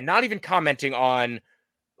again, not even commenting on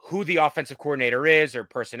who the offensive coordinator is or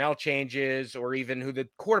personnel changes or even who the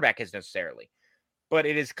quarterback is necessarily. But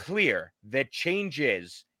it is clear that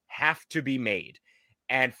changes have to be made.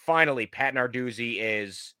 And finally, Pat Narduzzi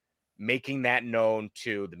is making that known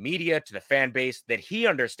to the media, to the fan base, that he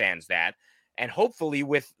understands that. And hopefully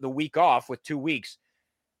with the week off, with 2 weeks,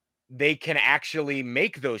 they can actually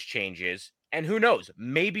make those changes. And who knows,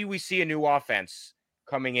 maybe we see a new offense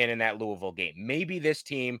coming in that Louisville game. Maybe this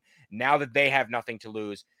team, now that they have nothing to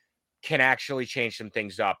lose, can actually change some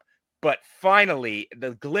things up. But finally,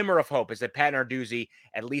 the glimmer of hope is that Pat Narduzzi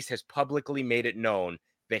at least has publicly made it known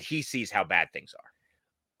that he sees how bad things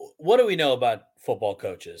are. What do we know about football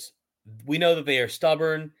coaches? We know that they are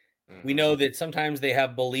stubborn. We know that sometimes they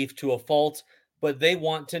have belief to a fault, but they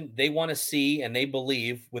want to see, and they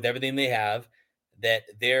believe with everything they have, that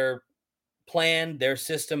their plan, their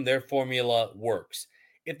system, their formula works.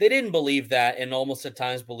 If they didn't believe that, and almost at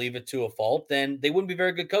times believe it to a fault, then they wouldn't be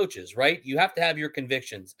very good coaches, right? You have to have your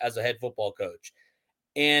convictions as a head football coach.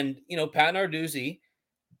 And, Pat Narduzzi,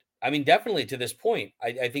 I mean, definitely to this point,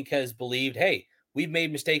 I think has believed, hey, we've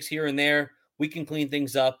made mistakes here and there. We can clean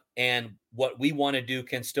things up, and what we want to do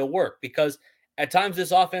can still work, because at times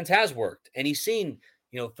this offense has worked. And he's seen,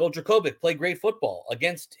 Phil Dracovic play great football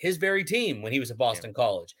against his very team when he was at Boston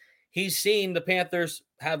College. He's seen the Panthers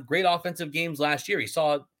have great offensive games last year. He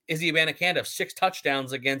saw Izzy Abanikanda have 6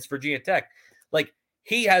 touchdowns against Virginia Tech. Like,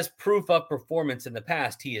 he has proof of performance in the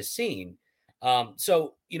past he has seen.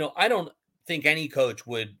 So, I don't think any coach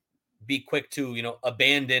would be quick to,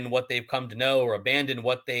 abandon what they've come to know or abandon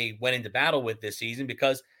what they went into battle with this season,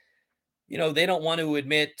 because, they don't want to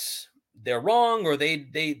admit they're wrong, or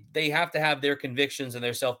they have to have their convictions and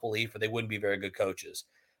their self-belief, or they wouldn't be very good coaches.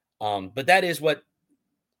 But that is what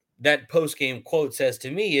that post-game quote says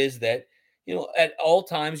to me, is that, at all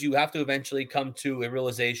times you have to eventually come to a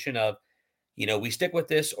realization of, we stick with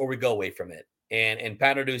this or we go away from it. And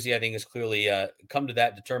Pat Narduzzi, I think, has clearly come to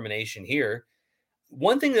that determination here.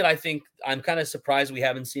 One thing that I think I'm kind of surprised we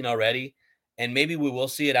haven't seen already, and maybe we will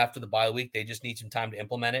see it after the bye week, they just need some time to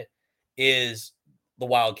implement it, is the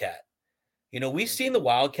Wildcat. We've seen the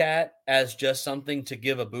Wildcat as just something to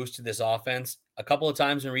give a boost to this offense a couple of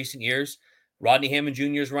times in recent years. Rodney Hammond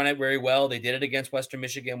Jr. has run it very well. They did it against Western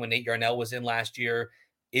Michigan when Nate Yarnell was in last year.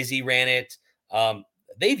 Izzy ran it.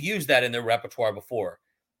 They've used that in their repertoire before.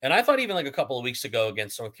 And I thought even like a couple of weeks ago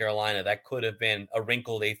against North Carolina, that could have been a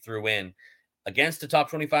wrinkle they threw in against a top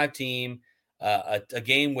 25 team, a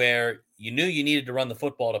game where you knew you needed to run the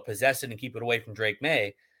football to possess it and keep it away from Drake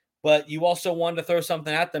May. But you also wanted to throw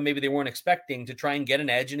something at them maybe they weren't expecting, to try and get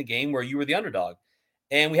an edge in a game where you were the underdog.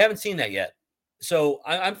 And we haven't seen that yet. So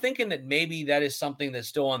I'm thinking that maybe that is something that's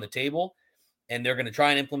still on the table, and they're going to try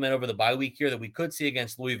and implement over the bye week here, that we could see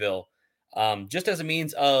against Louisville, just as a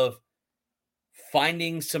means of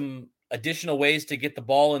finding some additional ways to get the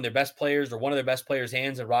ball in their best players, or one of their best players'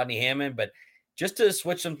 hands, and Rodney Hammond, but just to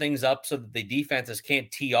switch some things up so that the defenses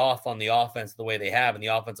can't tee off on the offense the way they have in the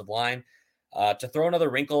offensive line, to throw another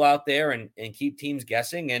wrinkle out there and keep teams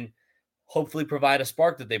guessing. And hopefully provide a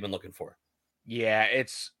spark that they've been looking for. Yeah,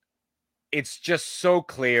 it's just so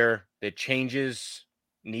clear that changes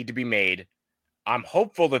need to be made. I'm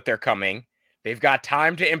hopeful that they're coming. They've got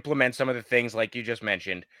time to implement some of the things like you just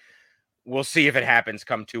mentioned. We'll see if it happens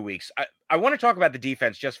come 2 weeks. I want to talk about the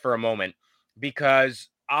defense just for a moment because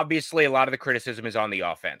obviously a lot of the criticism is on the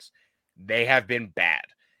offense. They have been bad,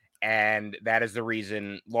 and that is the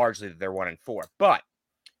reason largely that they're 1-4. But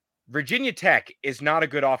Virginia Tech is not a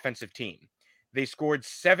good offensive team. They scored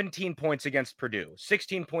 17 points against Purdue,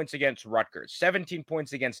 16 points against Rutgers, 17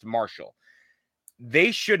 points against Marshall.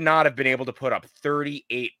 They should not have been able to put up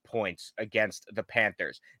 38 points against the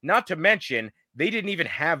Panthers. Not to mention, they didn't even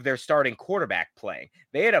have their starting quarterback playing.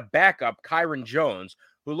 They had a backup, Kyron Jones,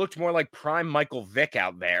 who looked more like prime Michael Vick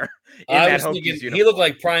out there in I that was thinking Hokies he looked uniform.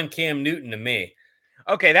 like prime Cam Newton to me.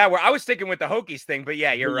 Okay, I was sticking with the Hokies thing, but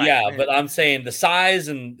yeah, you're right. Yeah, but I'm saying the size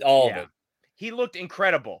and all of Yeah. it. He looked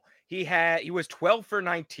incredible. He was 12 for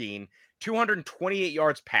 19, 228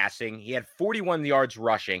 yards passing. He had 41 yards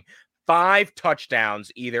rushing, 5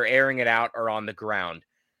 touchdowns, either airing it out or on the ground.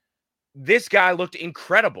 This guy looked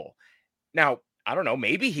incredible. Now, I don't know,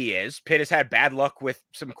 maybe he is. Pitt has had bad luck with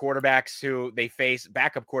some quarterbacks who they face,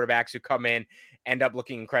 backup quarterbacks who come in, end up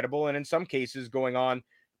looking incredible, and in some cases going on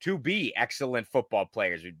to be excellent football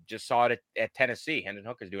players. We just saw it at Tennessee. Hendon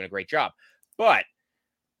Hooker's doing a great job. But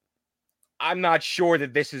I'm not sure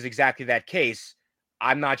that this is exactly that case.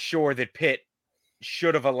 I'm not sure that Pitt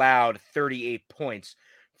should have allowed 38 points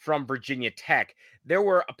from Virginia Tech. There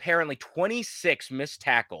were apparently 26 missed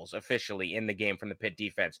tackles officially in the game from the Pitt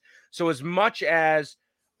defense. So as much as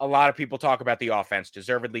a lot of people talk about the offense,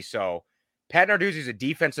 deservedly so, Pat Narduzzi is a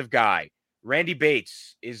defensive guy. Randy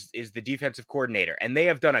Bates is the defensive coordinator, and they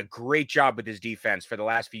have done a great job with his defense for the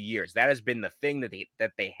last few years. That has been the thing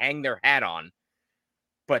that they hang their hat on.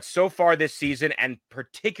 But so far this season, and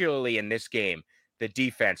particularly in this game, the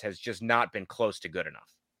defense has just not been close to good enough.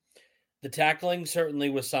 The tackling certainly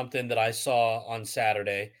was something that I saw on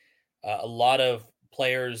Saturday. A lot of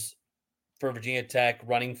players for Virginia Tech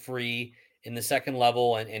running free in the second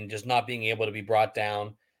level and just not being able to be brought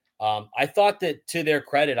down. I thought that, to their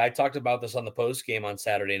credit, I talked about this on the post game on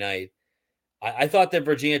Saturday night. I thought that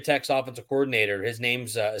Virginia Tech's offensive coordinator, his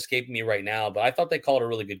name's escaping me right now, but I thought they called a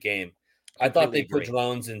really good game. I thought Completely they put agree.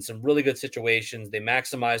 drones in some really good situations. They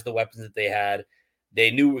maximized the weapons that they had. They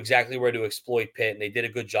knew exactly where to exploit Pitt, and they did a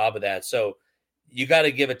good job of that. So you got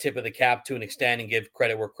to give a tip of the cap to an extent and give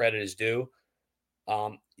credit where credit is due.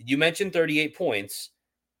 You mentioned 38 points.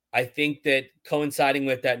 I think that coinciding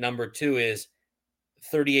with that number too is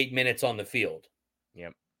 38 minutes on the field.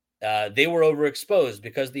 Yep. They were overexposed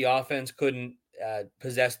because the offense couldn't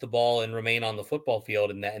possess the ball and remain on the football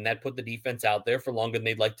field, and that put the defense out there for longer than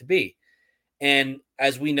they'd like to be. And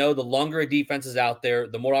as we know, the longer a defense is out there,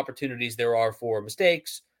 the more opportunities there are for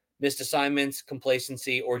mistakes, missed assignments,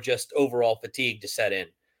 complacency, or just overall fatigue to set in.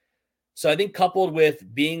 So I think coupled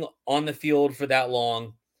with being on the field for that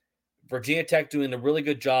long, Virginia Tech doing a really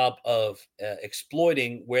good job of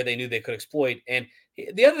exploiting where they knew they could exploit. And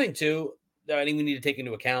the other thing, too, that I think we need to take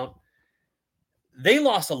into account, they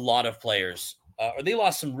lost a lot of players, or they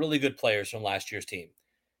lost some really good players from last year's team.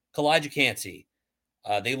 Kalijah Cansey.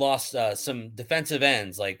 They lost some defensive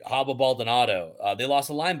ends like Haba Baldonado. They lost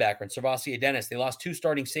a linebacker in Servassier Dennis. They lost 2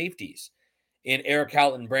 starting safeties in Eric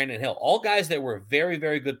Houghton and Brandon Hill. All guys that were very,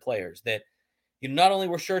 very good players that not only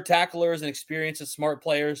were sure tacklers and experienced and smart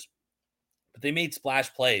players, but they made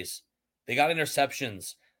splash plays. They got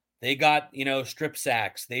interceptions. They got, strip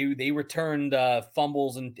sacks. They returned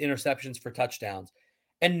fumbles and interceptions for touchdowns.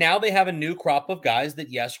 And now they have a new crop of guys that,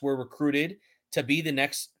 yes, were recruited to be the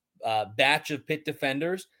next batch of Pitt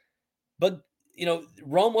defenders. But,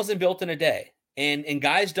 Rome wasn't built in a day. And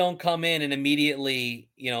guys don't come in and immediately,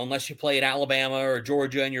 unless you play at Alabama or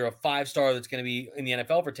Georgia and you're a 5-star that's going to be in the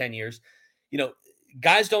NFL for 10 years,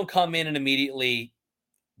 guys don't come in and immediately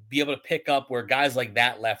be able to pick up where guys like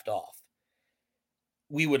that left off.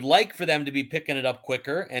 We would like for them to be picking it up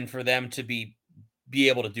quicker and for them to be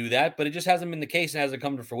able to do that, but it just hasn't been the case and hasn't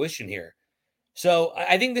come to fruition here. So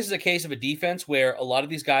I think this is a case of a defense where a lot of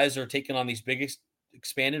these guys are taking on these big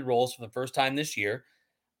expanded roles for the first time this year.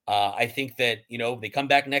 I think that, they come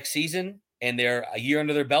back next season and they're a year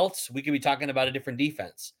under their belts, we could be talking about a different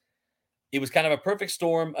defense. It was kind of a perfect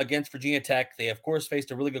storm against Virginia Tech. They, of course,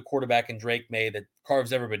 faced a really good quarterback in Drake May that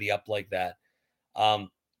carves everybody up like that.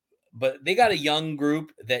 But they got a young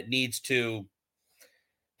group that just needs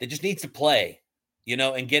to play,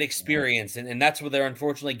 and get experience. And that's what they're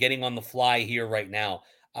unfortunately getting on the fly here right now.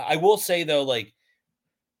 I will say, though,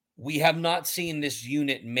 we have not seen this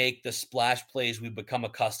unit make the splash plays we've become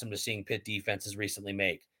accustomed to seeing Pitt defenses recently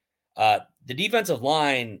make. The defensive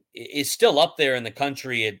line is still up there in the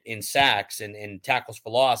country in sacks and tackles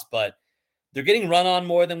for loss, but they're getting run on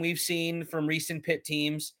more than we've seen from recent Pitt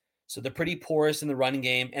teams. So they're pretty porous in the running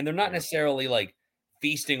game, and they're not necessarily like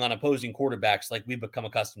feasting on opposing quarterbacks like we've become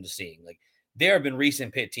accustomed to seeing. Like there have been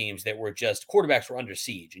recent Pitt teams that were just quarterbacks were under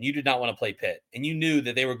siege, and you did not want to play Pitt, and you knew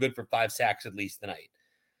that they were good for 5 sacks at least tonight.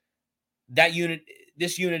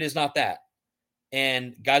 This unit is not that.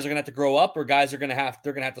 And guys are going to have to grow up, or guys are going to have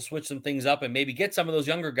to switch some things up and maybe get some of those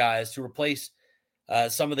younger guys to replace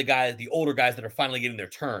some of the older guys that are finally getting their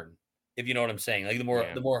turn. If you know what I'm saying, like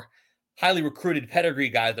the more highly recruited pedigree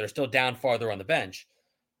guys that are still down farther on the bench.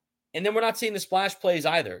 And then we're not seeing the splash plays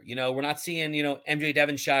either. We're not seeing, MJ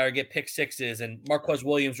Devonshire get pick sixes and Marquez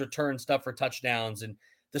Williams return stuff for touchdowns and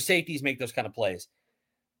the safeties make those kind of plays.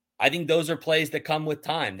 I think those are plays that come with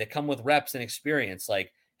time, that come with reps and experience.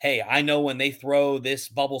 Like, hey, I know when they throw this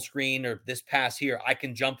bubble screen or this pass here, I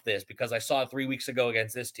can jump this because I saw it 3 weeks ago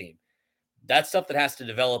against this team. That's stuff that has to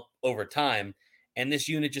develop over time. And this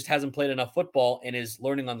unit just hasn't played enough football and is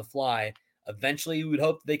learning on the fly. Eventually, we would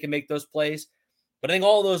hope that they can make those plays. But I think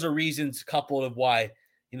all those are reasons coupled of why,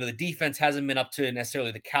 the defense hasn't been up to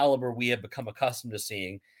necessarily the caliber we have become accustomed to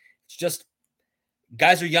seeing. It's just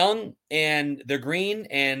guys are young and they're green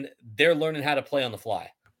and they're learning how to play on the fly.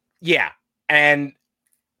 Yeah. And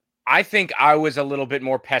I think I was a little bit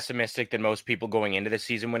more pessimistic than most people going into the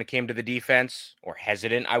season when it came to the defense, or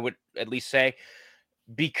hesitant, I would at least say,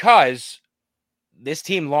 because this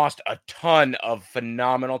team lost a ton of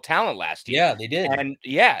phenomenal talent last year. Yeah, they did. And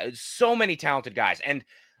so many talented guys. And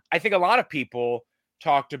I think a lot of people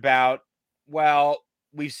talked about, well,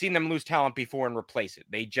 we've seen them lose talent before and replace it.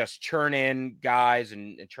 They just churn in guys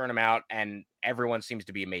and churn them out, and everyone seems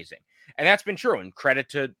to be amazing. And that's been true. And credit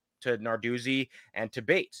to Narduzzi and to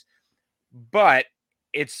Bates. But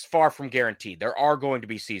it's far from guaranteed. There are going to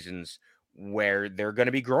be seasons where there are going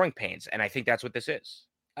to be growing pains. And I think that's what this is.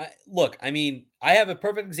 Look, I mean, I have a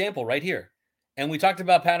perfect example right here. And we talked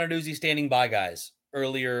about Pat Narduzzi standing by guys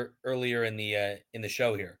earlier in the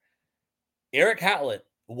show here. Eric Hatlett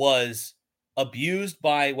was abused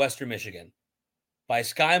by Western Michigan, by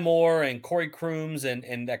Sky Moore and Corey Crooms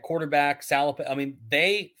and that quarterback, Salop. I mean,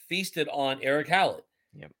 they feasted on Eric Hatlett.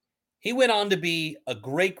 Yep. He went on to be a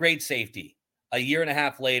great safety a year and a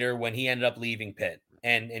half later when he ended up leaving Pitt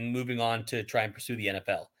and moving on to try and pursue the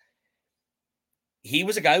NFL. He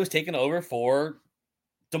was a guy who was taken over for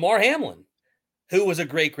Damar Hamlin, who was a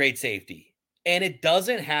great safety. And it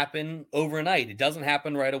doesn't happen overnight. It doesn't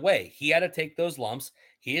happen right away. He had to take those lumps.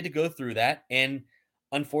 He had to go through that. And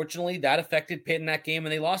unfortunately, that affected Pitt in that game,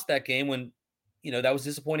 and they lost that game when, that was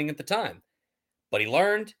disappointing at the time. But he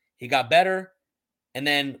learned, he got better. And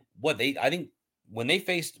then I think when they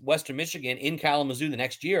faced Western Michigan in Kalamazoo the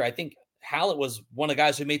next year, I think Hatlett was one of the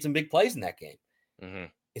guys who made some big plays in that game. Mm-hmm.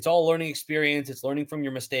 It's all learning experience. It's learning from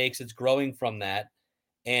your mistakes. It's growing from that.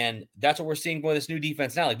 And that's what we're seeing with this new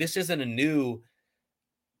defense now. Like, this isn't a new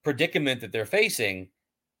predicament that they're facing.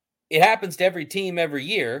 It happens to every team every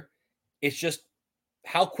year. It's just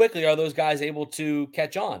how quickly are those guys able to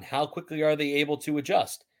catch on? How quickly are they able to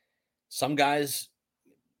adjust? Some guys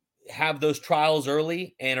have those trials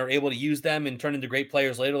early and are able to use them and turn into great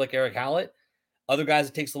players later, like Eric Hatlett. Other guys,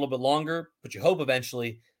 it takes a little bit longer, but you hope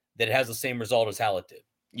eventually that it has the same result as Hatlett did.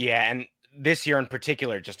 Yeah, and this year in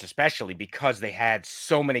particular, just especially because they had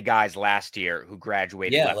so many guys last year who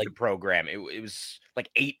graduated, left the program. It was like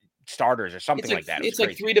 8 starters or something like that. It's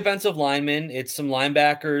like 3 defensive linemen, it's some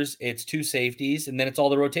linebackers, it's 2 safeties, and then it's all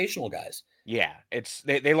the rotational guys. Yeah,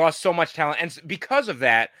 they lost so much talent. And because of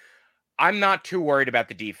that, I'm not too worried about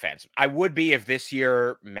the defense. I would be if this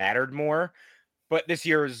year mattered more, but this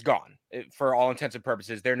year is gone. For all intents and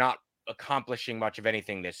purposes, they're not accomplishing much of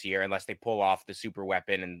anything this year unless they pull off the super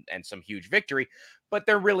weapon and some huge victory, but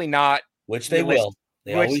they're really not. Which they will.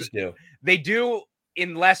 They always do. They do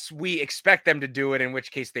unless we expect them to do it, in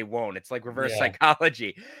which case they won't. It's like reverse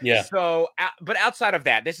psychology. Yeah. So, but outside of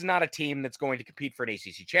that, this is not a team that's going to compete for an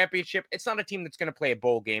ACC championship. It's not a team that's going to play a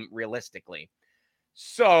bowl game realistically.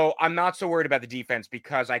 So I'm not so worried about the defense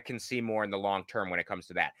because I can see more in the long term when it comes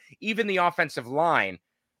to that. Even the offensive line,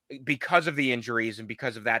 because of the injuries and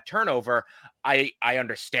because of that turnover, I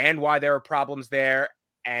understand why there are problems there,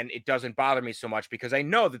 and it doesn't bother me so much because I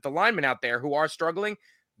know that the linemen out there who are struggling,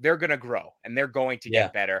 they're going to grow and they're going to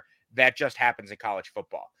get better. That just happens in college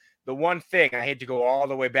football. The one thing, I hate to go all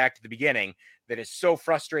the way back to the beginning, that is so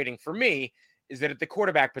frustrating for me is that at the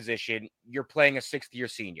quarterback position, you're playing a 6th-year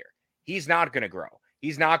senior. He's not going to grow.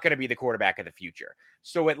 He's not going to be the quarterback of the future.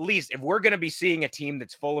 So at least if we're going to be seeing a team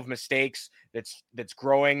that's full of mistakes, that's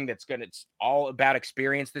growing, it's all about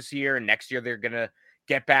experience this year, and next year they're going to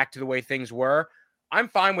get back to the way things were, I'm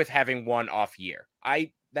fine with having one off year.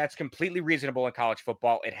 That's completely reasonable in college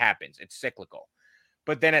football. It happens. It's cyclical.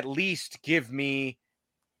 But then at least give me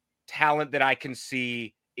talent that I can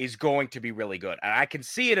see is going to be really good. And I can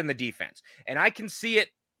see it in the defense, and I can see it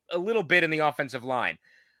a little bit in the offensive line.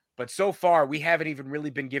 But so far, we haven't even really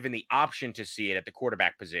been given the option to see it at the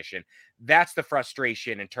quarterback position. That's the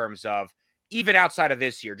frustration in terms of, even outside of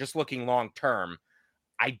this year, just looking long term,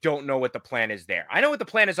 I don't know what the plan is there. I know what the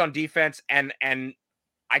plan is on defense, and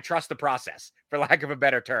I trust the process, for lack of a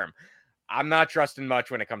better term. I'm not trusting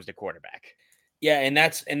much when it comes to quarterback. Yeah, and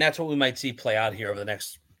that's what we might see play out here over the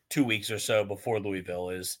next 2 weeks or so before Louisville.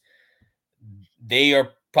 Is they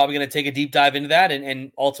are probably going to take a deep dive into that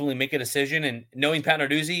and ultimately make a decision. And knowing Pat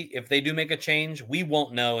Narduzzi, if they do make a change, we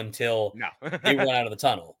won't know until No. they run out of the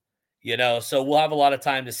tunnel. So we'll have a lot of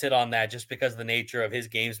time to sit on that just because of the nature of his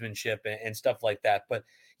gamesmanship and stuff like that. But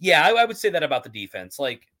yeah, I would say that about the defense.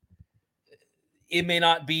 Like, it may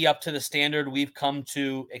not be up to the standard we've come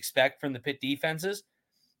to expect from the Pitt defenses,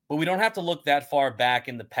 but we don't have to look that far back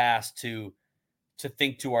in the past to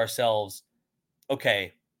think to ourselves,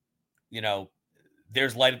 okay,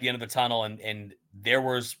 there's light at the end of the tunnel, and there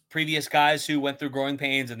was previous guys who went through growing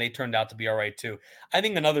pains and they turned out to be all right too. I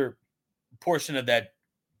think another portion of that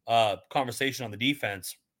conversation on the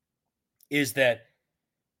defense is that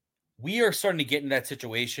we are starting to get in that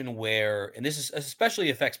situation where, and this is especially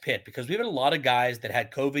affects Pitt, because we've had a lot of guys that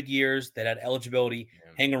had COVID years, that had eligibility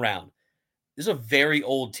hang around. This is a very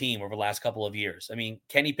old team over the last couple of years. I mean,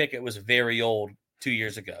 Kenny Pickett was very old 2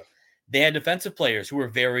 years ago. They had defensive players who were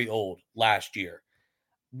very old last year.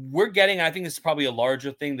 I think this is probably a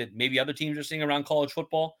larger thing that maybe other teams are seeing around college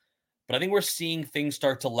football, but I think we're seeing things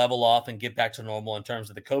start to level off and get back to normal in terms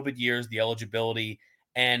of the COVID years, the eligibility,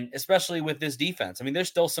 and especially with this defense. I mean, there's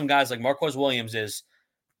still some guys like Marquez Williams is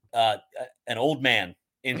an old man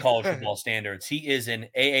in college football standards. He is an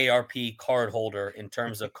AARP card holder in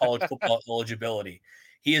terms of college football eligibility.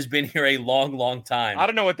 He has been here a long, long time. I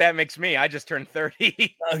don't know what that makes me. I just turned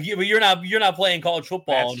 30. But you're not playing college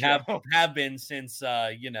football. That's and have been since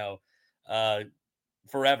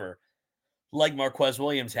forever, like Marquez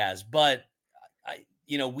Williams has. But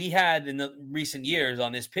we had in the recent years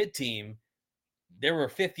on this Pitt team, there were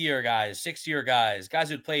fifth-year guys, sixth-year guys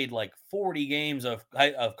who'd played like 40 games of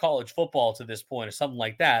college football to this point or something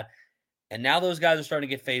like that. And now those guys are starting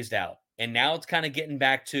to get phased out. And now it's kind of getting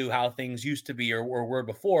back to how things used to be or were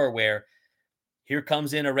before, where here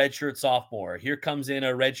comes in a redshirt sophomore. Here comes in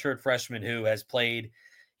a redshirt freshman who has played,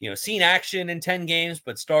 seen action in 10 games,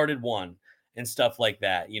 but started one and stuff like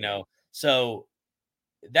that, So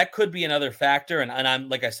that could be another factor. And I'm,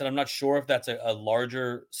 like I said, I'm not sure if that's a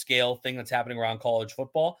larger scale thing that's happening around college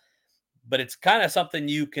football, but it's kind of something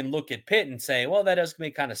you can look at Pitt and say, well, that does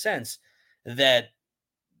make kind of sense that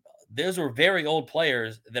those were very old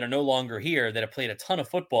players that are no longer here that have played a ton of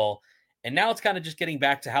football. And now it's kind of just getting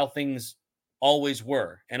back to how things always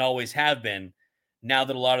were and always have been, now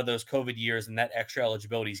that a lot of those COVID years and that extra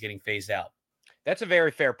eligibility is getting phased out. That's a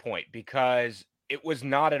very fair point, because it was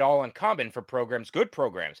not at all uncommon for good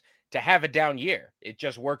programs, to have a down year. It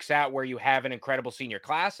just works out where you have an incredible senior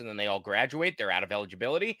class and then they all graduate, they're out of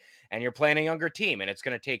eligibility, and you're playing a younger team, and it's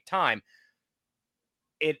going to take time.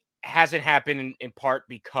 It hasn't happened in part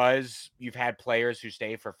because you've had players who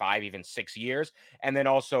stay for 5, even 6 years. And then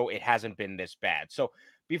also it hasn't been this bad. So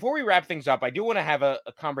before we wrap things up, I do want to have a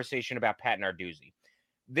conversation about Pat Narduzzi.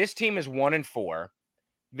 This team is 1-4.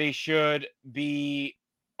 They should be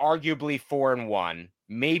arguably 4-1,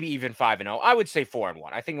 maybe even 5-0. I would say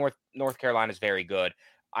 4-1. I think North Carolina is very good.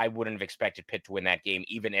 I wouldn't have expected Pitt to win that game,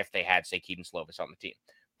 even if they had, say, Keaton Slovis on the team.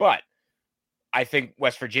 But I think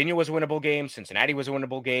West Virginia was a winnable game. Cincinnati was a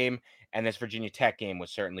winnable game. And this Virginia Tech game was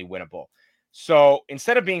certainly winnable. So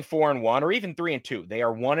instead of being 4-1 or even 3-2, they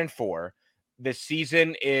are 1-4. The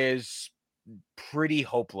season is pretty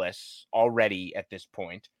hopeless already at this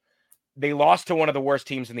point. They lost to one of the worst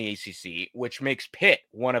teams in the ACC, which makes Pitt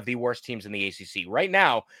one of the worst teams in the ACC. Right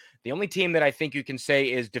now, the only team that I think you can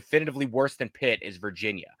say is definitively worse than Pitt is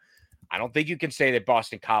Virginia. I don't think you can say that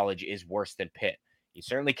Boston College is worse than Pitt. You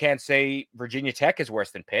certainly can't say Virginia Tech is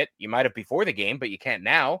worse than Pitt. You might have before the game, but you can't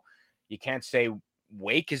now. You can't say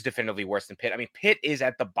Wake is definitively worse than Pitt. I mean, Pitt is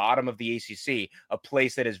at the bottom of the ACC, a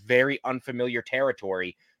place that is very unfamiliar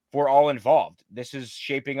territory for all involved. This is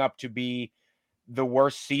shaping up to be the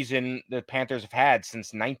worst season the Panthers have had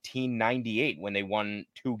since 1998, when they won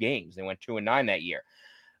 2 games. They went 2-9 that year.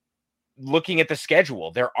 Looking at the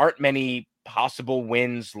schedule, there aren't many possible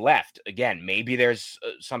wins left. Again, maybe there's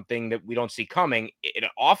something that we don't see coming. It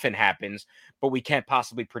often happens, but we can't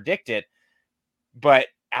possibly predict it. But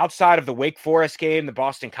outside of the Wake Forest game, the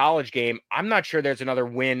Boston College game, I'm not sure there's another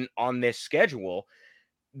win on this schedule.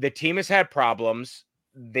 The team has had problems.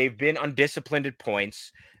 They've been undisciplined at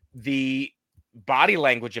points. The body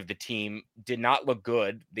language of the team did not look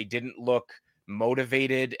good. They didn't look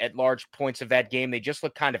motivated at large points of that game. They just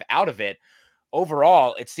looked kind of out of it.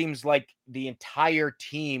 Overall, it seems like the entire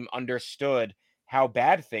team understood how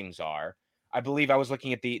bad things are. I believe I was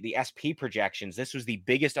looking at the SP projections. This was the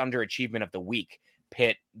biggest underachievement of the week.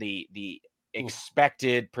 Pitt, the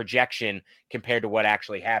expected projection compared to what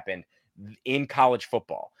actually happened in college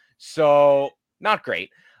football. So not great.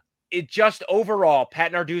 It just overall,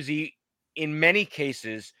 Pat Narduzzi, in many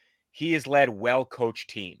cases, he has led well-coached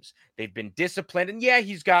teams. They've been disciplined, and yeah,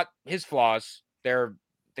 he's got his flaws. There are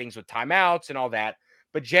things with timeouts and all that,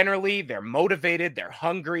 but generally, they're motivated, they're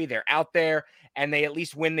hungry, they're out there, and they at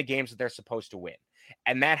least win the games that they're supposed to win.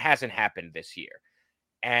 And that hasn't happened this year.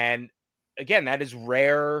 And again, that is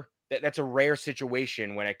rare. That's a rare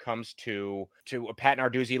situation when it comes to a Pat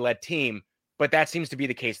Narduzzi-led team, but that seems to be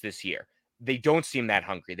the case this year. They don't seem that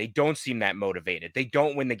hungry. They don't seem that motivated. They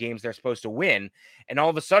don't win the games they're supposed to win. And all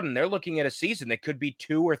of a sudden, they're looking at a season that could be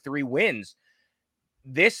 2 or 3 wins.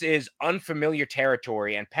 This is unfamiliar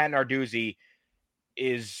territory, and Pat Narduzzi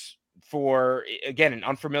is, for, again, in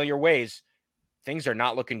unfamiliar ways, things are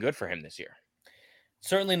not looking good for him this year.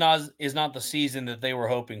 Certainly is not the season that they were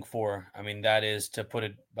hoping for. I mean, that is to put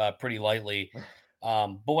it pretty lightly.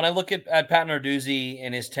 But when I look at Pat Narduzzi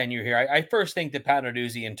and his tenure here, I first think that Pat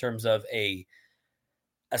Narduzzi, in terms of a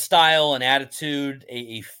style, an attitude,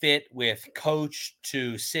 a fit with coach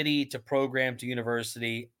to city to program to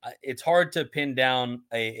university, it's hard to pin down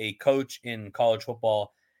a coach in college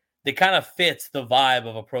football that kind of fits the vibe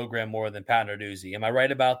of a program more than Pat Narduzzi. Am I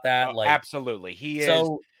right about that? Oh, absolutely.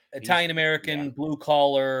 So Italian American, blue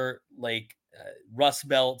collar, like Rust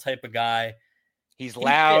Belt type of guy. He's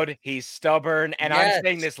loud, he's stubborn, and I'm Yes.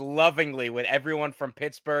 saying this lovingly with everyone from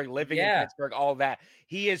Pittsburgh, living in Yeah. Pittsburgh, all that.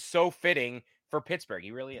 He is so fitting for Pittsburgh.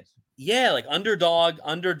 He really is. Yeah, like underdog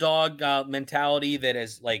mentality that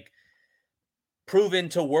has like proven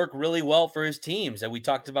to work really well for his teams. And we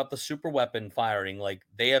talked about the super weapon firing. Like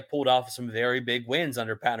they have pulled off some very big wins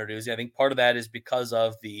under Pat Narduzzi. I think part of that is because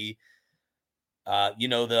of the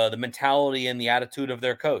the mentality and the attitude of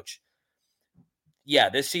their coach. Yeah,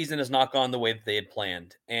 this season has not gone the way that they had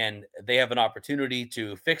planned, and they have an opportunity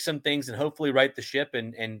to fix some things and hopefully right the ship.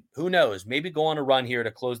 And who knows, maybe go on a run here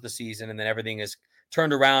to close the season, and then everything is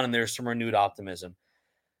turned around and there's some renewed optimism.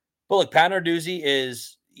 But look, Pat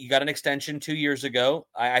Narduzzi you got an extension 2 years ago.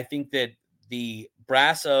 I think that the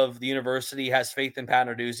brass of the university has faith in Pat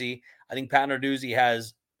Narduzzi. I think Pat Narduzzi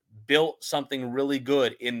has built something really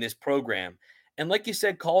good in this program. And like you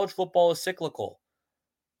said, college football is cyclical.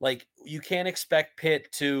 Like you can't expect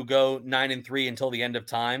Pitt to go 9-3 until the end of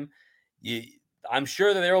time. I'm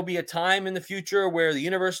sure that there will be a time in the future where the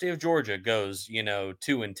University of Georgia goes,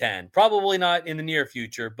 2-10. Probably not in the near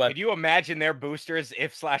future, but could you imagine their boosters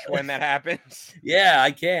if/when that happens? Yeah, I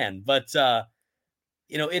can. But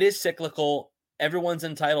it is cyclical. Everyone's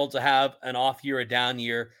entitled to have an off year, a down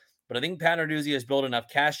year. But I think Pat Narduzzi has built enough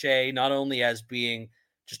cachet, not only as being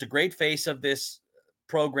just a great face of this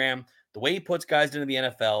program, the way he puts guys into the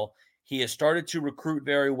NFL. He has started to recruit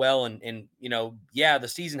very well. And the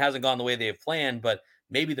season hasn't gone the way they have planned, but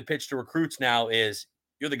maybe the pitch to recruits now is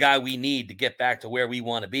you're the guy we need to get back to where we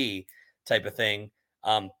want to be type of thing.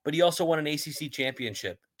 But he also won an ACC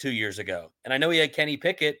championship 2 years ago. And I know he had Kenny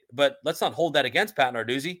Pickett, but let's not hold that against Pat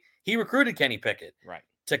Narduzzi. He recruited Kenny Pickett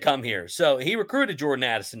to come here. So he recruited Jordan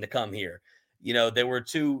Addison to come here. There were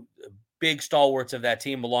 2 big stalwarts of that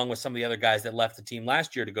team, along with some of the other guys that left the team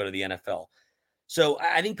last year to go to the NFL. So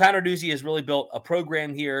I think Pat Narduzzi has really built a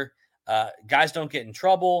program here. Guys don't get in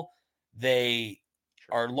trouble. They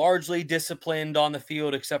are largely disciplined on the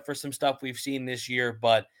field, except for some stuff we've seen this year.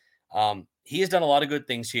 But he has done a lot of good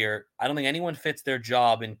things here. I don't think anyone fits their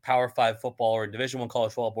job in Power 5 football or in Division I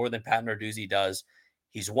college football more than Pat Narduzzi does.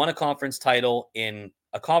 He's won a conference title in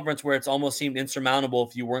a conference where it's almost seemed insurmountable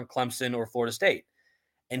if you weren't Clemson or Florida State.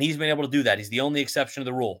 And he's been able to do that. He's the only exception to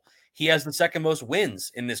the rule. He has the second most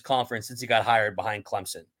wins in this conference since he got hired behind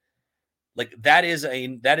Clemson. Like that is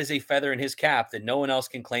a feather in his cap that no one else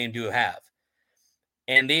can claim to have.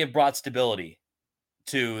 And they have brought stability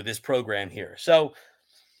to this program here. So,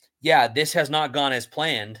 yeah, this has not gone as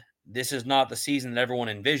planned. This is not the season that everyone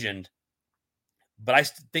envisioned. But I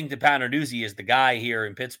think that Pat Narduzzi is the guy here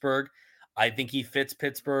in Pittsburgh. I think he fits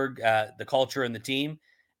Pittsburgh, the culture and the team.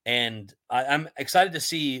 And I'm excited to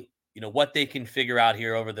see, what they can figure out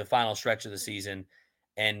here over the final stretch of the season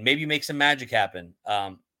and maybe make some magic happen.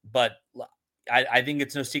 But I think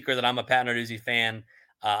it's no secret that I'm a Pat Narduzzi fan.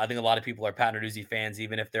 I think a lot of people are Pat Narduzzi fans,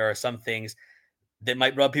 even if there are some things that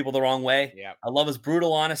might rub people the wrong way. Yeah. I love his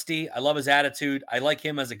brutal honesty. I love his attitude. I like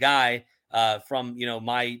him as a guy from,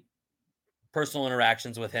 my personal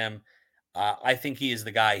interactions with him. I think he is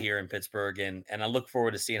the guy here in Pittsburgh, and I look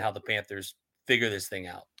forward to seeing how the Panthers figure this thing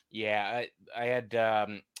out. Yeah, I had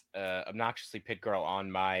obnoxiously Pit Girl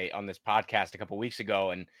on this podcast a couple weeks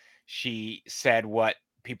ago, and she said what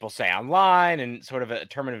people say online and sort of a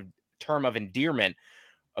term of endearment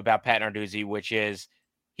about Pat Narduzzi, which is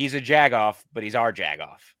he's a jagoff, but he's our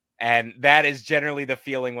jagoff. And that is generally the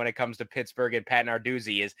feeling when it comes to Pittsburgh and Pat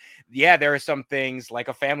Narduzzi is, yeah, there are some things like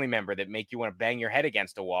a family member that make you want to bang your head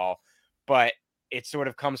against a wall, but it sort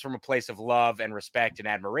of comes from a place of love and respect and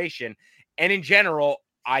admiration. And in general,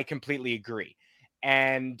 I completely agree.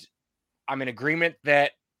 And I'm in agreement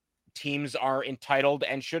that teams are entitled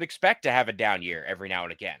and should expect to have a down year every now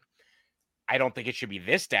and again. I don't think it should be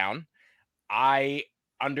this down. I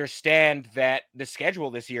understand that the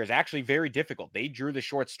schedule this year is actually very difficult. They drew the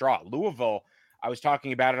short straw. Louisville, I was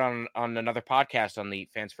talking about it on another podcast on the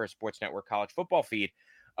Fans First Sports Network college football feed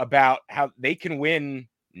about how they can win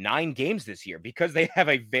 9 games this year because they have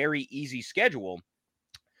a very easy schedule,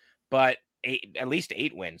 but at least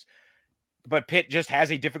 8 wins. But Pitt just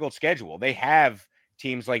has a difficult schedule. They have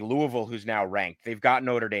teams like Louisville, who's now ranked. They've got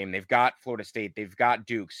Notre Dame. They've got Florida State. They've got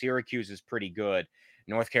Duke. Syracuse is pretty good.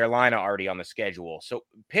 North Carolina already on the schedule. So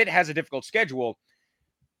Pitt has a difficult schedule,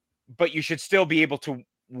 but you should still be able to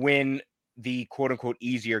win the quote unquote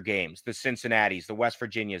easier games, the Cincinnatis, the West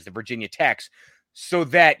Virginias, the Virginia Techs, so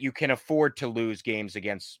that you can afford to lose games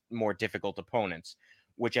against more difficult opponents,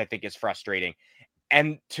 which I think is frustrating.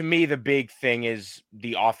 And to me, the big thing is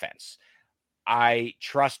the offense. I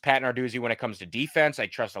trust Pat Narduzzi when it comes to defense. I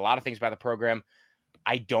trust a lot of things about the program.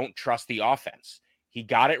 I don't trust the offense. He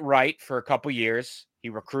got it right for a couple years. He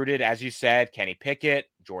recruited, as you said, Kenny Pickett,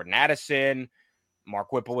 Jordan Addison,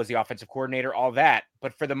 Mark Whipple was the offensive coordinator, all that.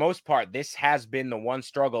 But for the most part, this has been the one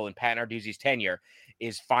struggle in Pat Narduzzi's tenure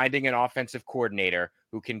is finding an offensive coordinator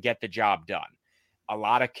who can get the job done. A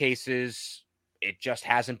lot of cases, it just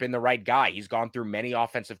hasn't been the right guy. He's gone through many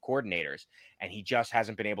offensive coordinators, and he just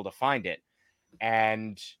hasn't been able to find it.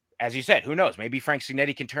 And as you said, who knows? Maybe Frank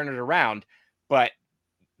Signetti can turn it around. But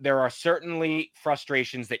there are certainly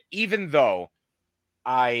frustrations that even though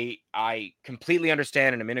I completely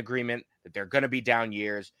understand and I'm in agreement that there are going to be down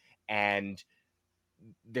years and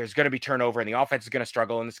there's going to be turnover and the offense is going to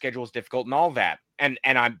struggle and the schedule is difficult and all that. And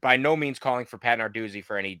I'm by no means calling for Pat Narduzzi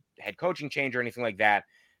for any head coaching change or anything like that.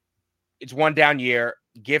 It's one down year.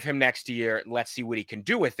 Give him next year. Let's see what he can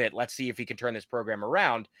do with it. Let's see if he can turn this program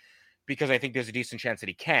around because I think there's a decent chance that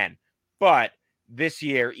he can. But this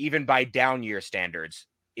year, even by down year standards,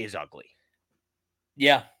 is ugly.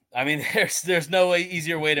 Yeah, I mean, there's no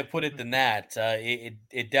easier way to put it than that.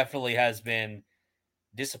 It definitely has been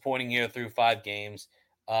disappointing here through 5 games.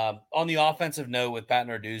 On the offensive note with Pat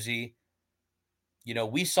Narduzzi,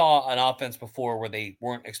 we saw an offense before where they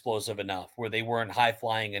weren't explosive enough, where they weren't high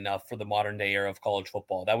flying enough for the modern day era of college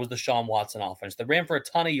football. That was the Sean Watson offense that ran for a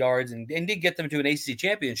ton of yards and did get them to an ACC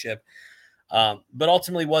championship, but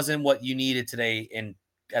ultimately wasn't what you needed today. And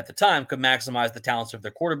at the time, could maximize the talents of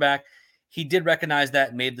their quarterback. He did recognize that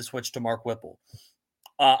and made the switch to Mark Whipple.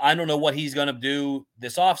 I don't know what he's going to do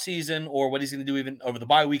this offseason or what he's going to do even over the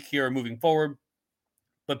bye week here or moving forward.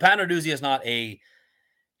 But Pat Narduzzi is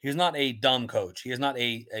not a dumb coach. He is not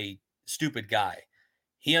a stupid guy.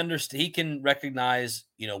 He can recognize,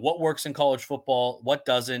 what works in college football, what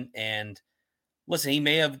doesn't. And listen, he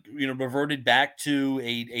may have, reverted back to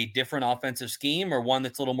a different offensive scheme or one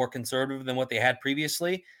that's a little more conservative than what they had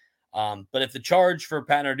previously. But if the charge for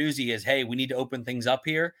Pat Narduzzi is, hey, we need to open things up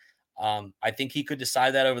here, I think he could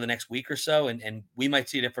decide that over the next week or so, and we might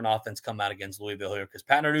see a different offense come out against Louisville here because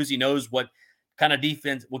Pat Narduzzi knows what kind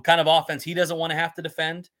of offense he doesn't want to have to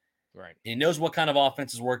defend. Right. And he knows what kind of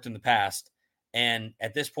offense has worked in the past. And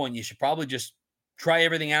at this point, you should probably just try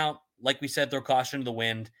everything out. Like we said, throw caution to the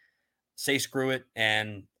wind, say screw it,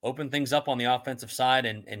 and open things up on the offensive side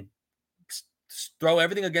and throw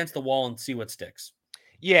everything against the wall and see what sticks.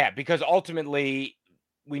 Yeah, because ultimately,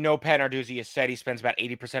 we know Pat Narduzzi has said he spends about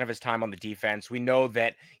 80% of his time on the defense. We know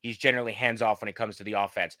that he's generally hands off when it comes to the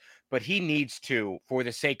offense, but he needs to, for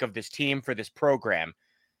the sake of this team, for this program,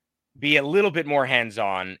 be a little bit more hands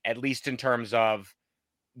on, at least in terms of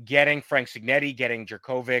getting Frank Signetti, getting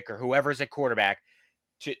Jerkovic, or whoever's at quarterback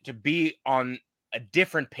to be on a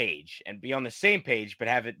different page and be on the same page, but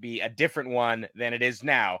have it be a different one than it is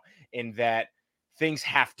now, in that things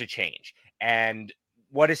have to change. And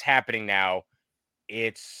what is happening now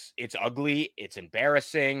It's ugly. It's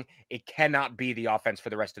embarrassing. It cannot be the offense for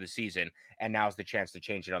the rest of the season. And now's the chance to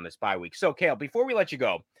change it on this bye week. So, Cale, before we let you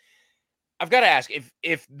go, I've got to ask if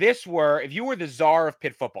you were the czar of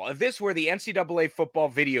Pitt football, if this were the NCAA football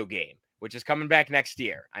video game, which is coming back next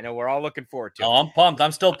year, I know we're all looking forward to it. Oh, I'm pumped.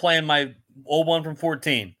 I'm still playing my old one from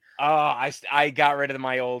 14. I got rid of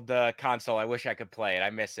my old console. I wish I could play it. I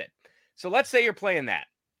miss it. So let's say you're playing that,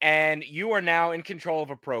 and you are now in control of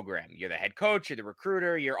a program. You're the head coach, you're the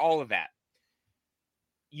recruiter, you're all of that.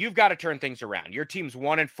 You've got to turn things around. Your team's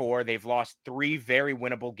 1-4. They've lost 3 very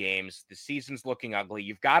winnable games. The season's looking ugly.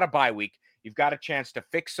 You've got a bye week. You've got a chance to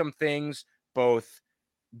fix some things, both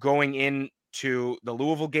going into the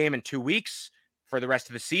Louisville game in 2 weeks for the rest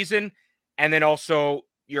of the season. And then also,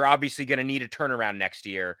 you're obviously going to need a turnaround next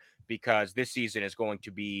year because this season is going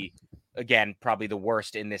to be, again, probably the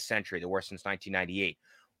worst in this century, the worst since 1998.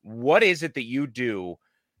 What is it that you do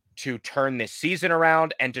to turn this season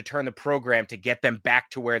around and to turn the program to get them back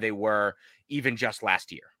to where they were even just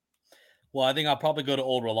last year? Well, I think I'll probably go to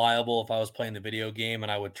old reliable if I was playing the video game,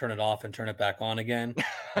 and I would turn it off and turn it back on again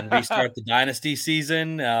and restart the dynasty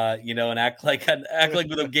season, and act like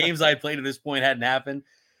the games I played at this point hadn't happened.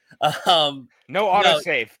 No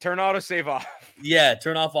autosave. Turn autosave off. Yeah,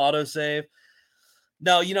 turn off autosave.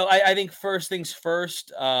 No, I think first things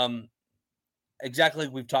first, exactly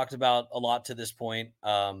like we've talked about a lot to this point.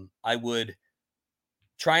 I would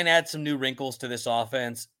try and add some new wrinkles to this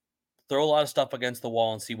offense, throw a lot of stuff against the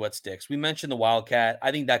wall and see what sticks. We mentioned the Wildcat.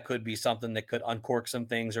 I think that could be something that could uncork some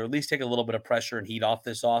things or at least take a little bit of pressure and heat off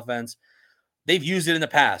this offense. They've used it in the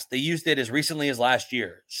past. They used it as recently as last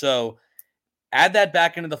year. So add that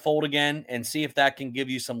back into the fold again and see if that can give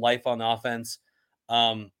you some life on the offense.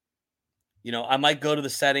 I might go to the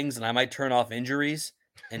settings and I might turn off injuries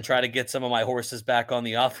and try to get some of my horses back on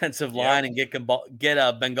the offensive line and get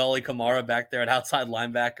a Bengali Kamara back there at outside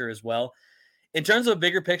linebacker as well. In terms of a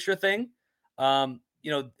bigger picture thing,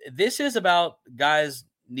 this is about guys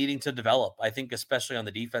needing to develop. I think especially on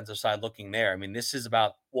the defensive side looking there. I mean, this is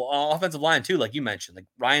about, offensive line too, like you mentioned, like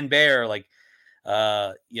Ryan Baer, like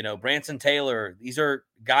Branson Taylor. These are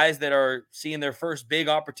guys that are seeing their first big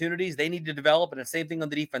opportunities. They need to develop, and the same thing on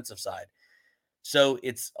the defensive side. So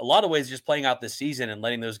it's a lot of ways just playing out this season and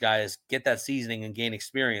letting those guys get that seasoning and gain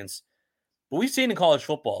experience. But we've seen in college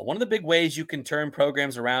football, one of the big ways you can turn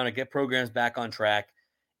programs around and get programs back on track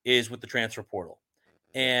is with the transfer portal.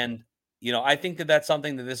 And, I think that that's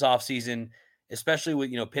something that this offseason, especially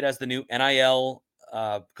with, Pitt has the new NIL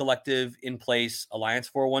collective in place, Alliance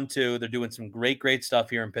 412. They're doing some great stuff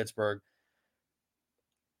here in Pittsburgh.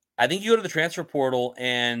 I think you go to the transfer portal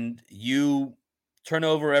and you turn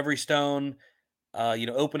over every stone,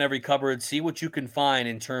 open every cupboard, see what you can find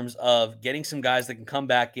in terms of getting some guys that can come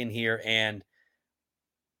back in here and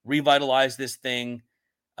revitalize this thing,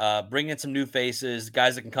 bring in some new faces,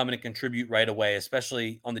 guys that can come in and contribute right away,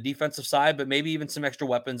 especially on the defensive side, but maybe even some extra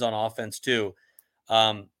weapons on offense too.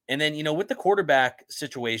 And then, with the quarterback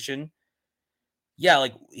situation,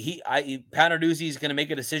 Pat Narduzzi is going to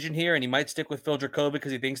make a decision here, and he might stick with Phil Dracovic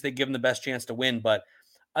because he thinks they give him the best chance to win. But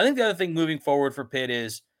I think the other thing moving forward for Pitt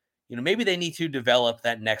is, maybe they need to develop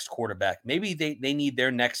that next quarterback. Maybe they need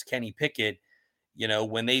their next Kenny Pickett.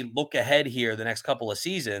 When they look ahead here the next couple of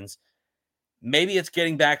seasons, maybe it's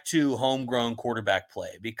getting back to homegrown quarterback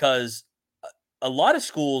play because a lot of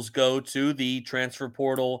schools go to the transfer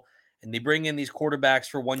portal and they bring in these quarterbacks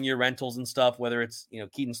for 1-year rentals and stuff, whether it's,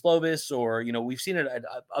 Keaton Slovis or, we've seen it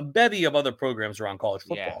a bevy of other programs around college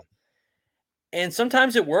football. Yeah. And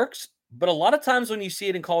sometimes it works, but a lot of times when you see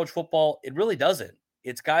it in college football, it really doesn't.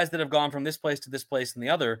 It's guys that have gone from this place to this place and the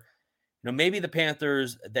other. Maybe the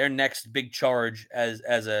Panthers, their next big charge as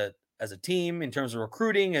a team in terms of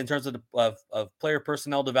recruiting, in terms of player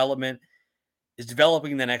personnel development, is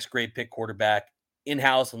developing the next great Pitt quarterback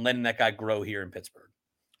in-house and letting that guy grow here in Pittsburgh.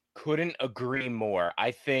 Couldn't agree more.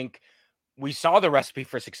 I think we saw the recipe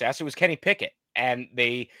for success. It was Kenny Pickett, and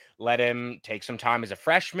they let him take some time as a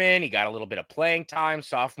freshman. He got a little bit of playing time.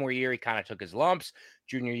 Sophomore year, he kind of took his lumps.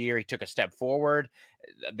 Junior year, he took a step forward.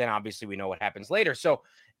 Then obviously we know what happens later. So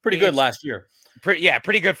pretty good last year.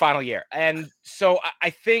 Pretty good final year. And so I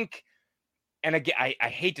think, and again, I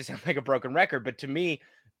hate to sound like a broken record, but to me,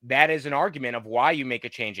 that is an argument of why you make a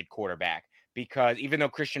change at quarterback. Because even though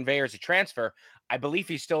Christian Veer is a transfer, I believe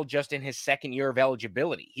he's still just in his second year of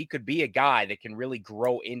eligibility. He could be a guy that can really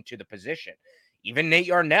grow into the position. Even Nate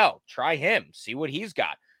Yarnell, try him, see what he's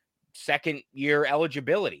got. Second year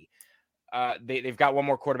eligibility. They've got one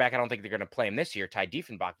more quarterback. I don't think they're going to play him this year. Ty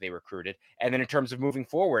Diefenbach they recruited. And then in terms of moving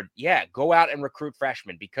forward, go out and recruit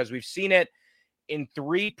freshmen because we've seen it in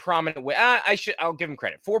 3 prominent ways. I'll give him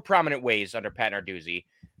credit. 4 prominent ways under Pat Narduzzi.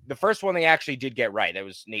 The first one they actually did get right. That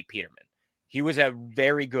was Nate Peterman. He was a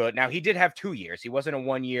very good. Now, he did have 2 years. He wasn't a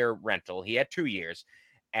 1-year rental. He had 2 years,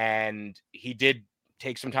 and he did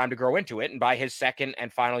take some time to grow into it. And by his second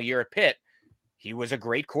and final year at Pitt, he was a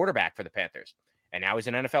great quarterback for the Panthers. And now he's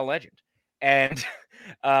an NFL legend. And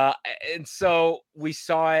so we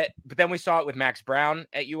saw it, but then we saw it with Max Brown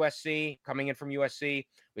at USC, coming in from USC.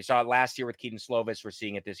 We saw it last year with Keaton Slovis. We're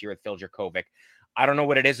seeing it this year with Phil Jurkovec. I don't know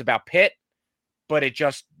what it is about Pitt, but it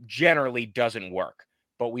just generally doesn't work.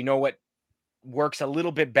 But we know what works a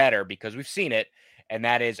little bit better because we've seen it. And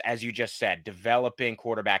that is, as you just said, developing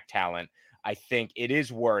quarterback talent. I think it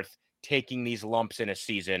is worth taking these lumps in a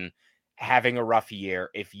season, having a rough year,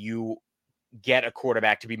 if you get a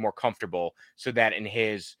quarterback to be more comfortable so that in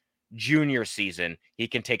his junior season, he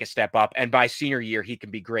can take a step up. And by senior year, he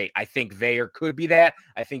can be great. I think Veyer could be that.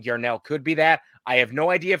 I think Yarnell could be that. I have no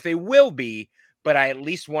idea if they will be, but I at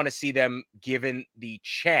least want to see them given the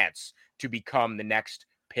chance to become the next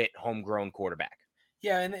Pitt homegrown quarterback.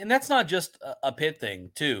 Yeah, and that's not just a Pitt thing,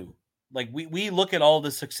 too. Like, we look at all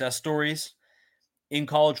the success stories in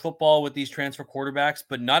college football with these transfer quarterbacks,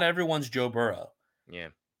 but not everyone's Joe Burrow. Yeah.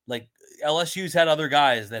 Like, LSU's had other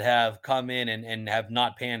guys that have come in and have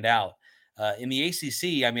not panned out. In the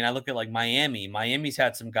ACC, I mean, I look at like Miami. Miami's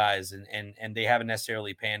had some guys and they haven't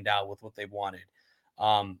necessarily panned out with what they've wanted.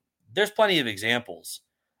 There's plenty of examples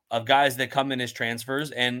of guys that come in as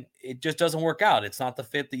transfers and it just doesn't work out. It's not the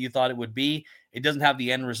fit that you thought it would be. It doesn't have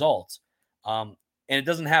the end results. And it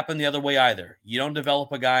doesn't happen the other way either. You don't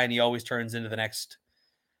develop a guy and he always turns into the next,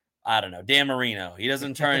 I don't know, Dan Marino. He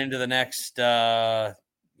doesn't turn into the next, whatever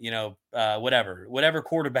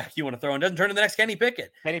quarterback you want to throw in. Doesn't turn into the next Kenny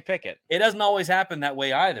Pickett. It doesn't always happen that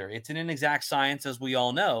way either. It's an inexact science, as we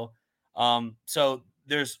all know. So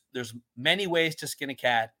there's many ways to skin a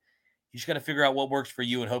cat. You just got to figure out what works for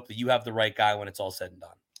you and hope that you have the right guy when it's all said and done.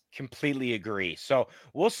 Completely agree. So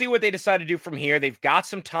we'll see what they decide to do from here. They've got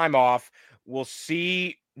some time off. We'll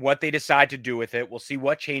see what they decide to do with it. We'll see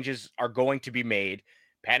what changes are going to be made.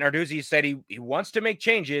 Pat Narduzzi said he wants to make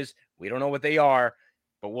changes. We don't know what they are,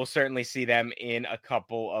 but we'll certainly see them in a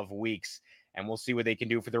couple of weeks, and we'll see what they can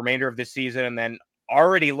do for the remainder of this season, and then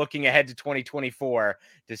already looking ahead to 2024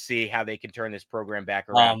 to see how they can turn this program back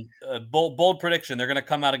around. Bold prediction. They're going to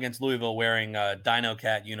come out against Louisville wearing Dino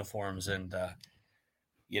Cat uniforms and,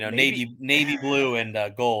 navy blue and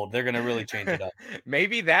gold. They're going to really change it up.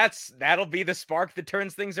 Maybe that'll be the spark that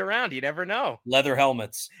turns things around. You never know. Leather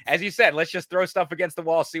helmets. As you said, let's just throw stuff against the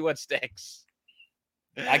wall, see what sticks.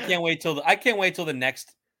 I can't wait till the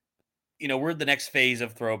next, we're the next phase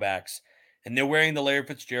of throwbacks. And they're wearing the Larry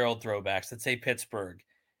Fitzgerald throwbacks that say Pittsburgh,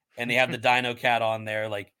 and they have the Dino Cat on there.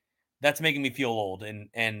 Like, that's making me feel old and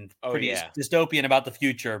pretty dystopian about the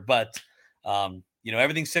future. But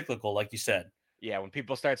everything's cyclical, like you said. Yeah, when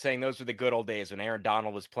people start saying those were the good old days when Aaron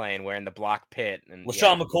Donald was playing wearing the block pit and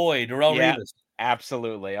LaShawn McCoy, Darrell Revis.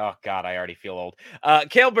 Absolutely. Oh God, I already feel old.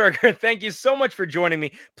 Cale Berger, thank you so much for joining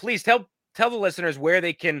me. Please tell the listeners where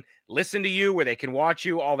they can listen to you, where they can watch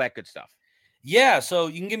you, all that good stuff. Yeah, so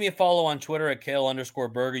you can give me a follow on Twitter at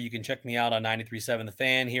Cale_Berger. You can check me out on 93.7 The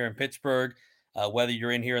Fan here in Pittsburgh, whether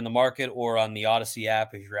you're in here in the market or on the Odyssey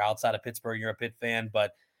app. If you're outside of Pittsburgh, you're a Pitt fan.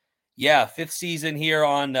 But yeah, 5th season here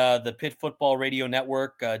on the Pitt Football Radio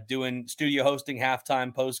Network, doing studio hosting,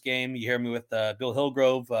 halftime, post-game. You hear me with Bill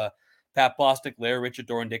Hillgrove, Pat Bostic, Larry Richard,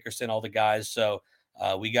 Doran Dickerson, all the guys. So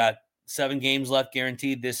we got 7 games left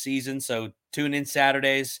guaranteed this season. So tune in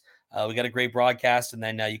Saturdays. We got a great broadcast, and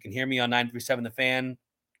then you can hear me on 93.7 The Fan,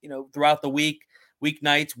 throughout the week,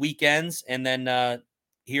 weeknights, weekends, and then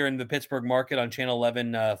here in the Pittsburgh market on Channel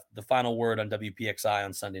 11, The Final Word on WPXI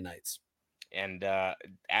on Sunday nights. And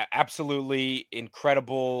absolutely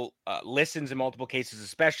incredible listens in multiple cases,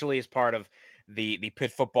 especially as part of the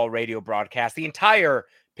Pitt Football Radio broadcast. The entire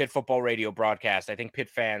Pitt Football Radio broadcast, I think Pitt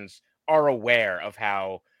fans are aware of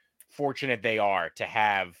how fortunate they are to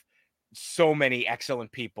have so many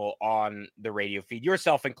excellent people on the radio feed,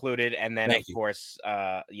 yourself included, and then of course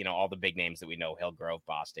all the big names that we know: Hillgrove,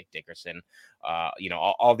 Bostic, Dickerson,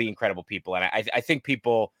 all the incredible people. And I think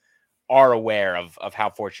people are aware of how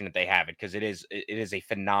fortunate they have it, because it is a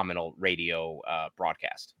phenomenal radio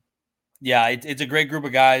broadcast. Yeah, it's a great group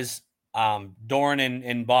of guys. Doran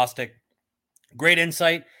and Bostic, great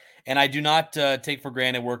insight, and I do not take for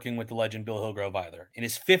granted working with the legend Bill Hillgrove either. In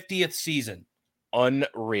his 50th season.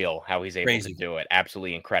 Unreal how he's able to do it.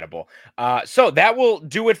 Absolutely incredible. So that will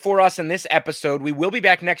do it for us in this episode. We will be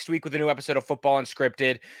back next week with a new episode of Football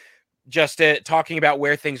Unscripted. just talking about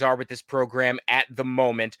where things are with this program at the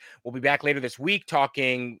moment. We'll be back later this week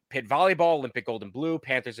talking Pitt volleyball, Olympic gold and blue,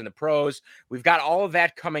 Panthers in the pros. We've got all of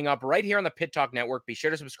that coming up right here on the Pitt Talk Network. Be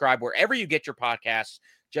sure to subscribe wherever you get your podcasts.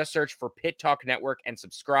 Just search for Pitt Talk Network and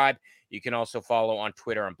subscribe. You can also follow on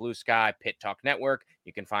Twitter on Blue Sky, Pitt Talk Network.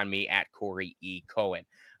 You can find me at Corey E. Cohen.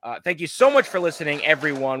 Thank you so much for listening,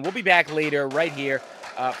 everyone. We'll be back later right here.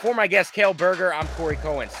 For my guest, Cale Berger, I'm Corey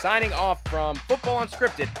Cohen, signing off from Football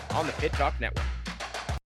Unscripted on the Pitt Talk Network.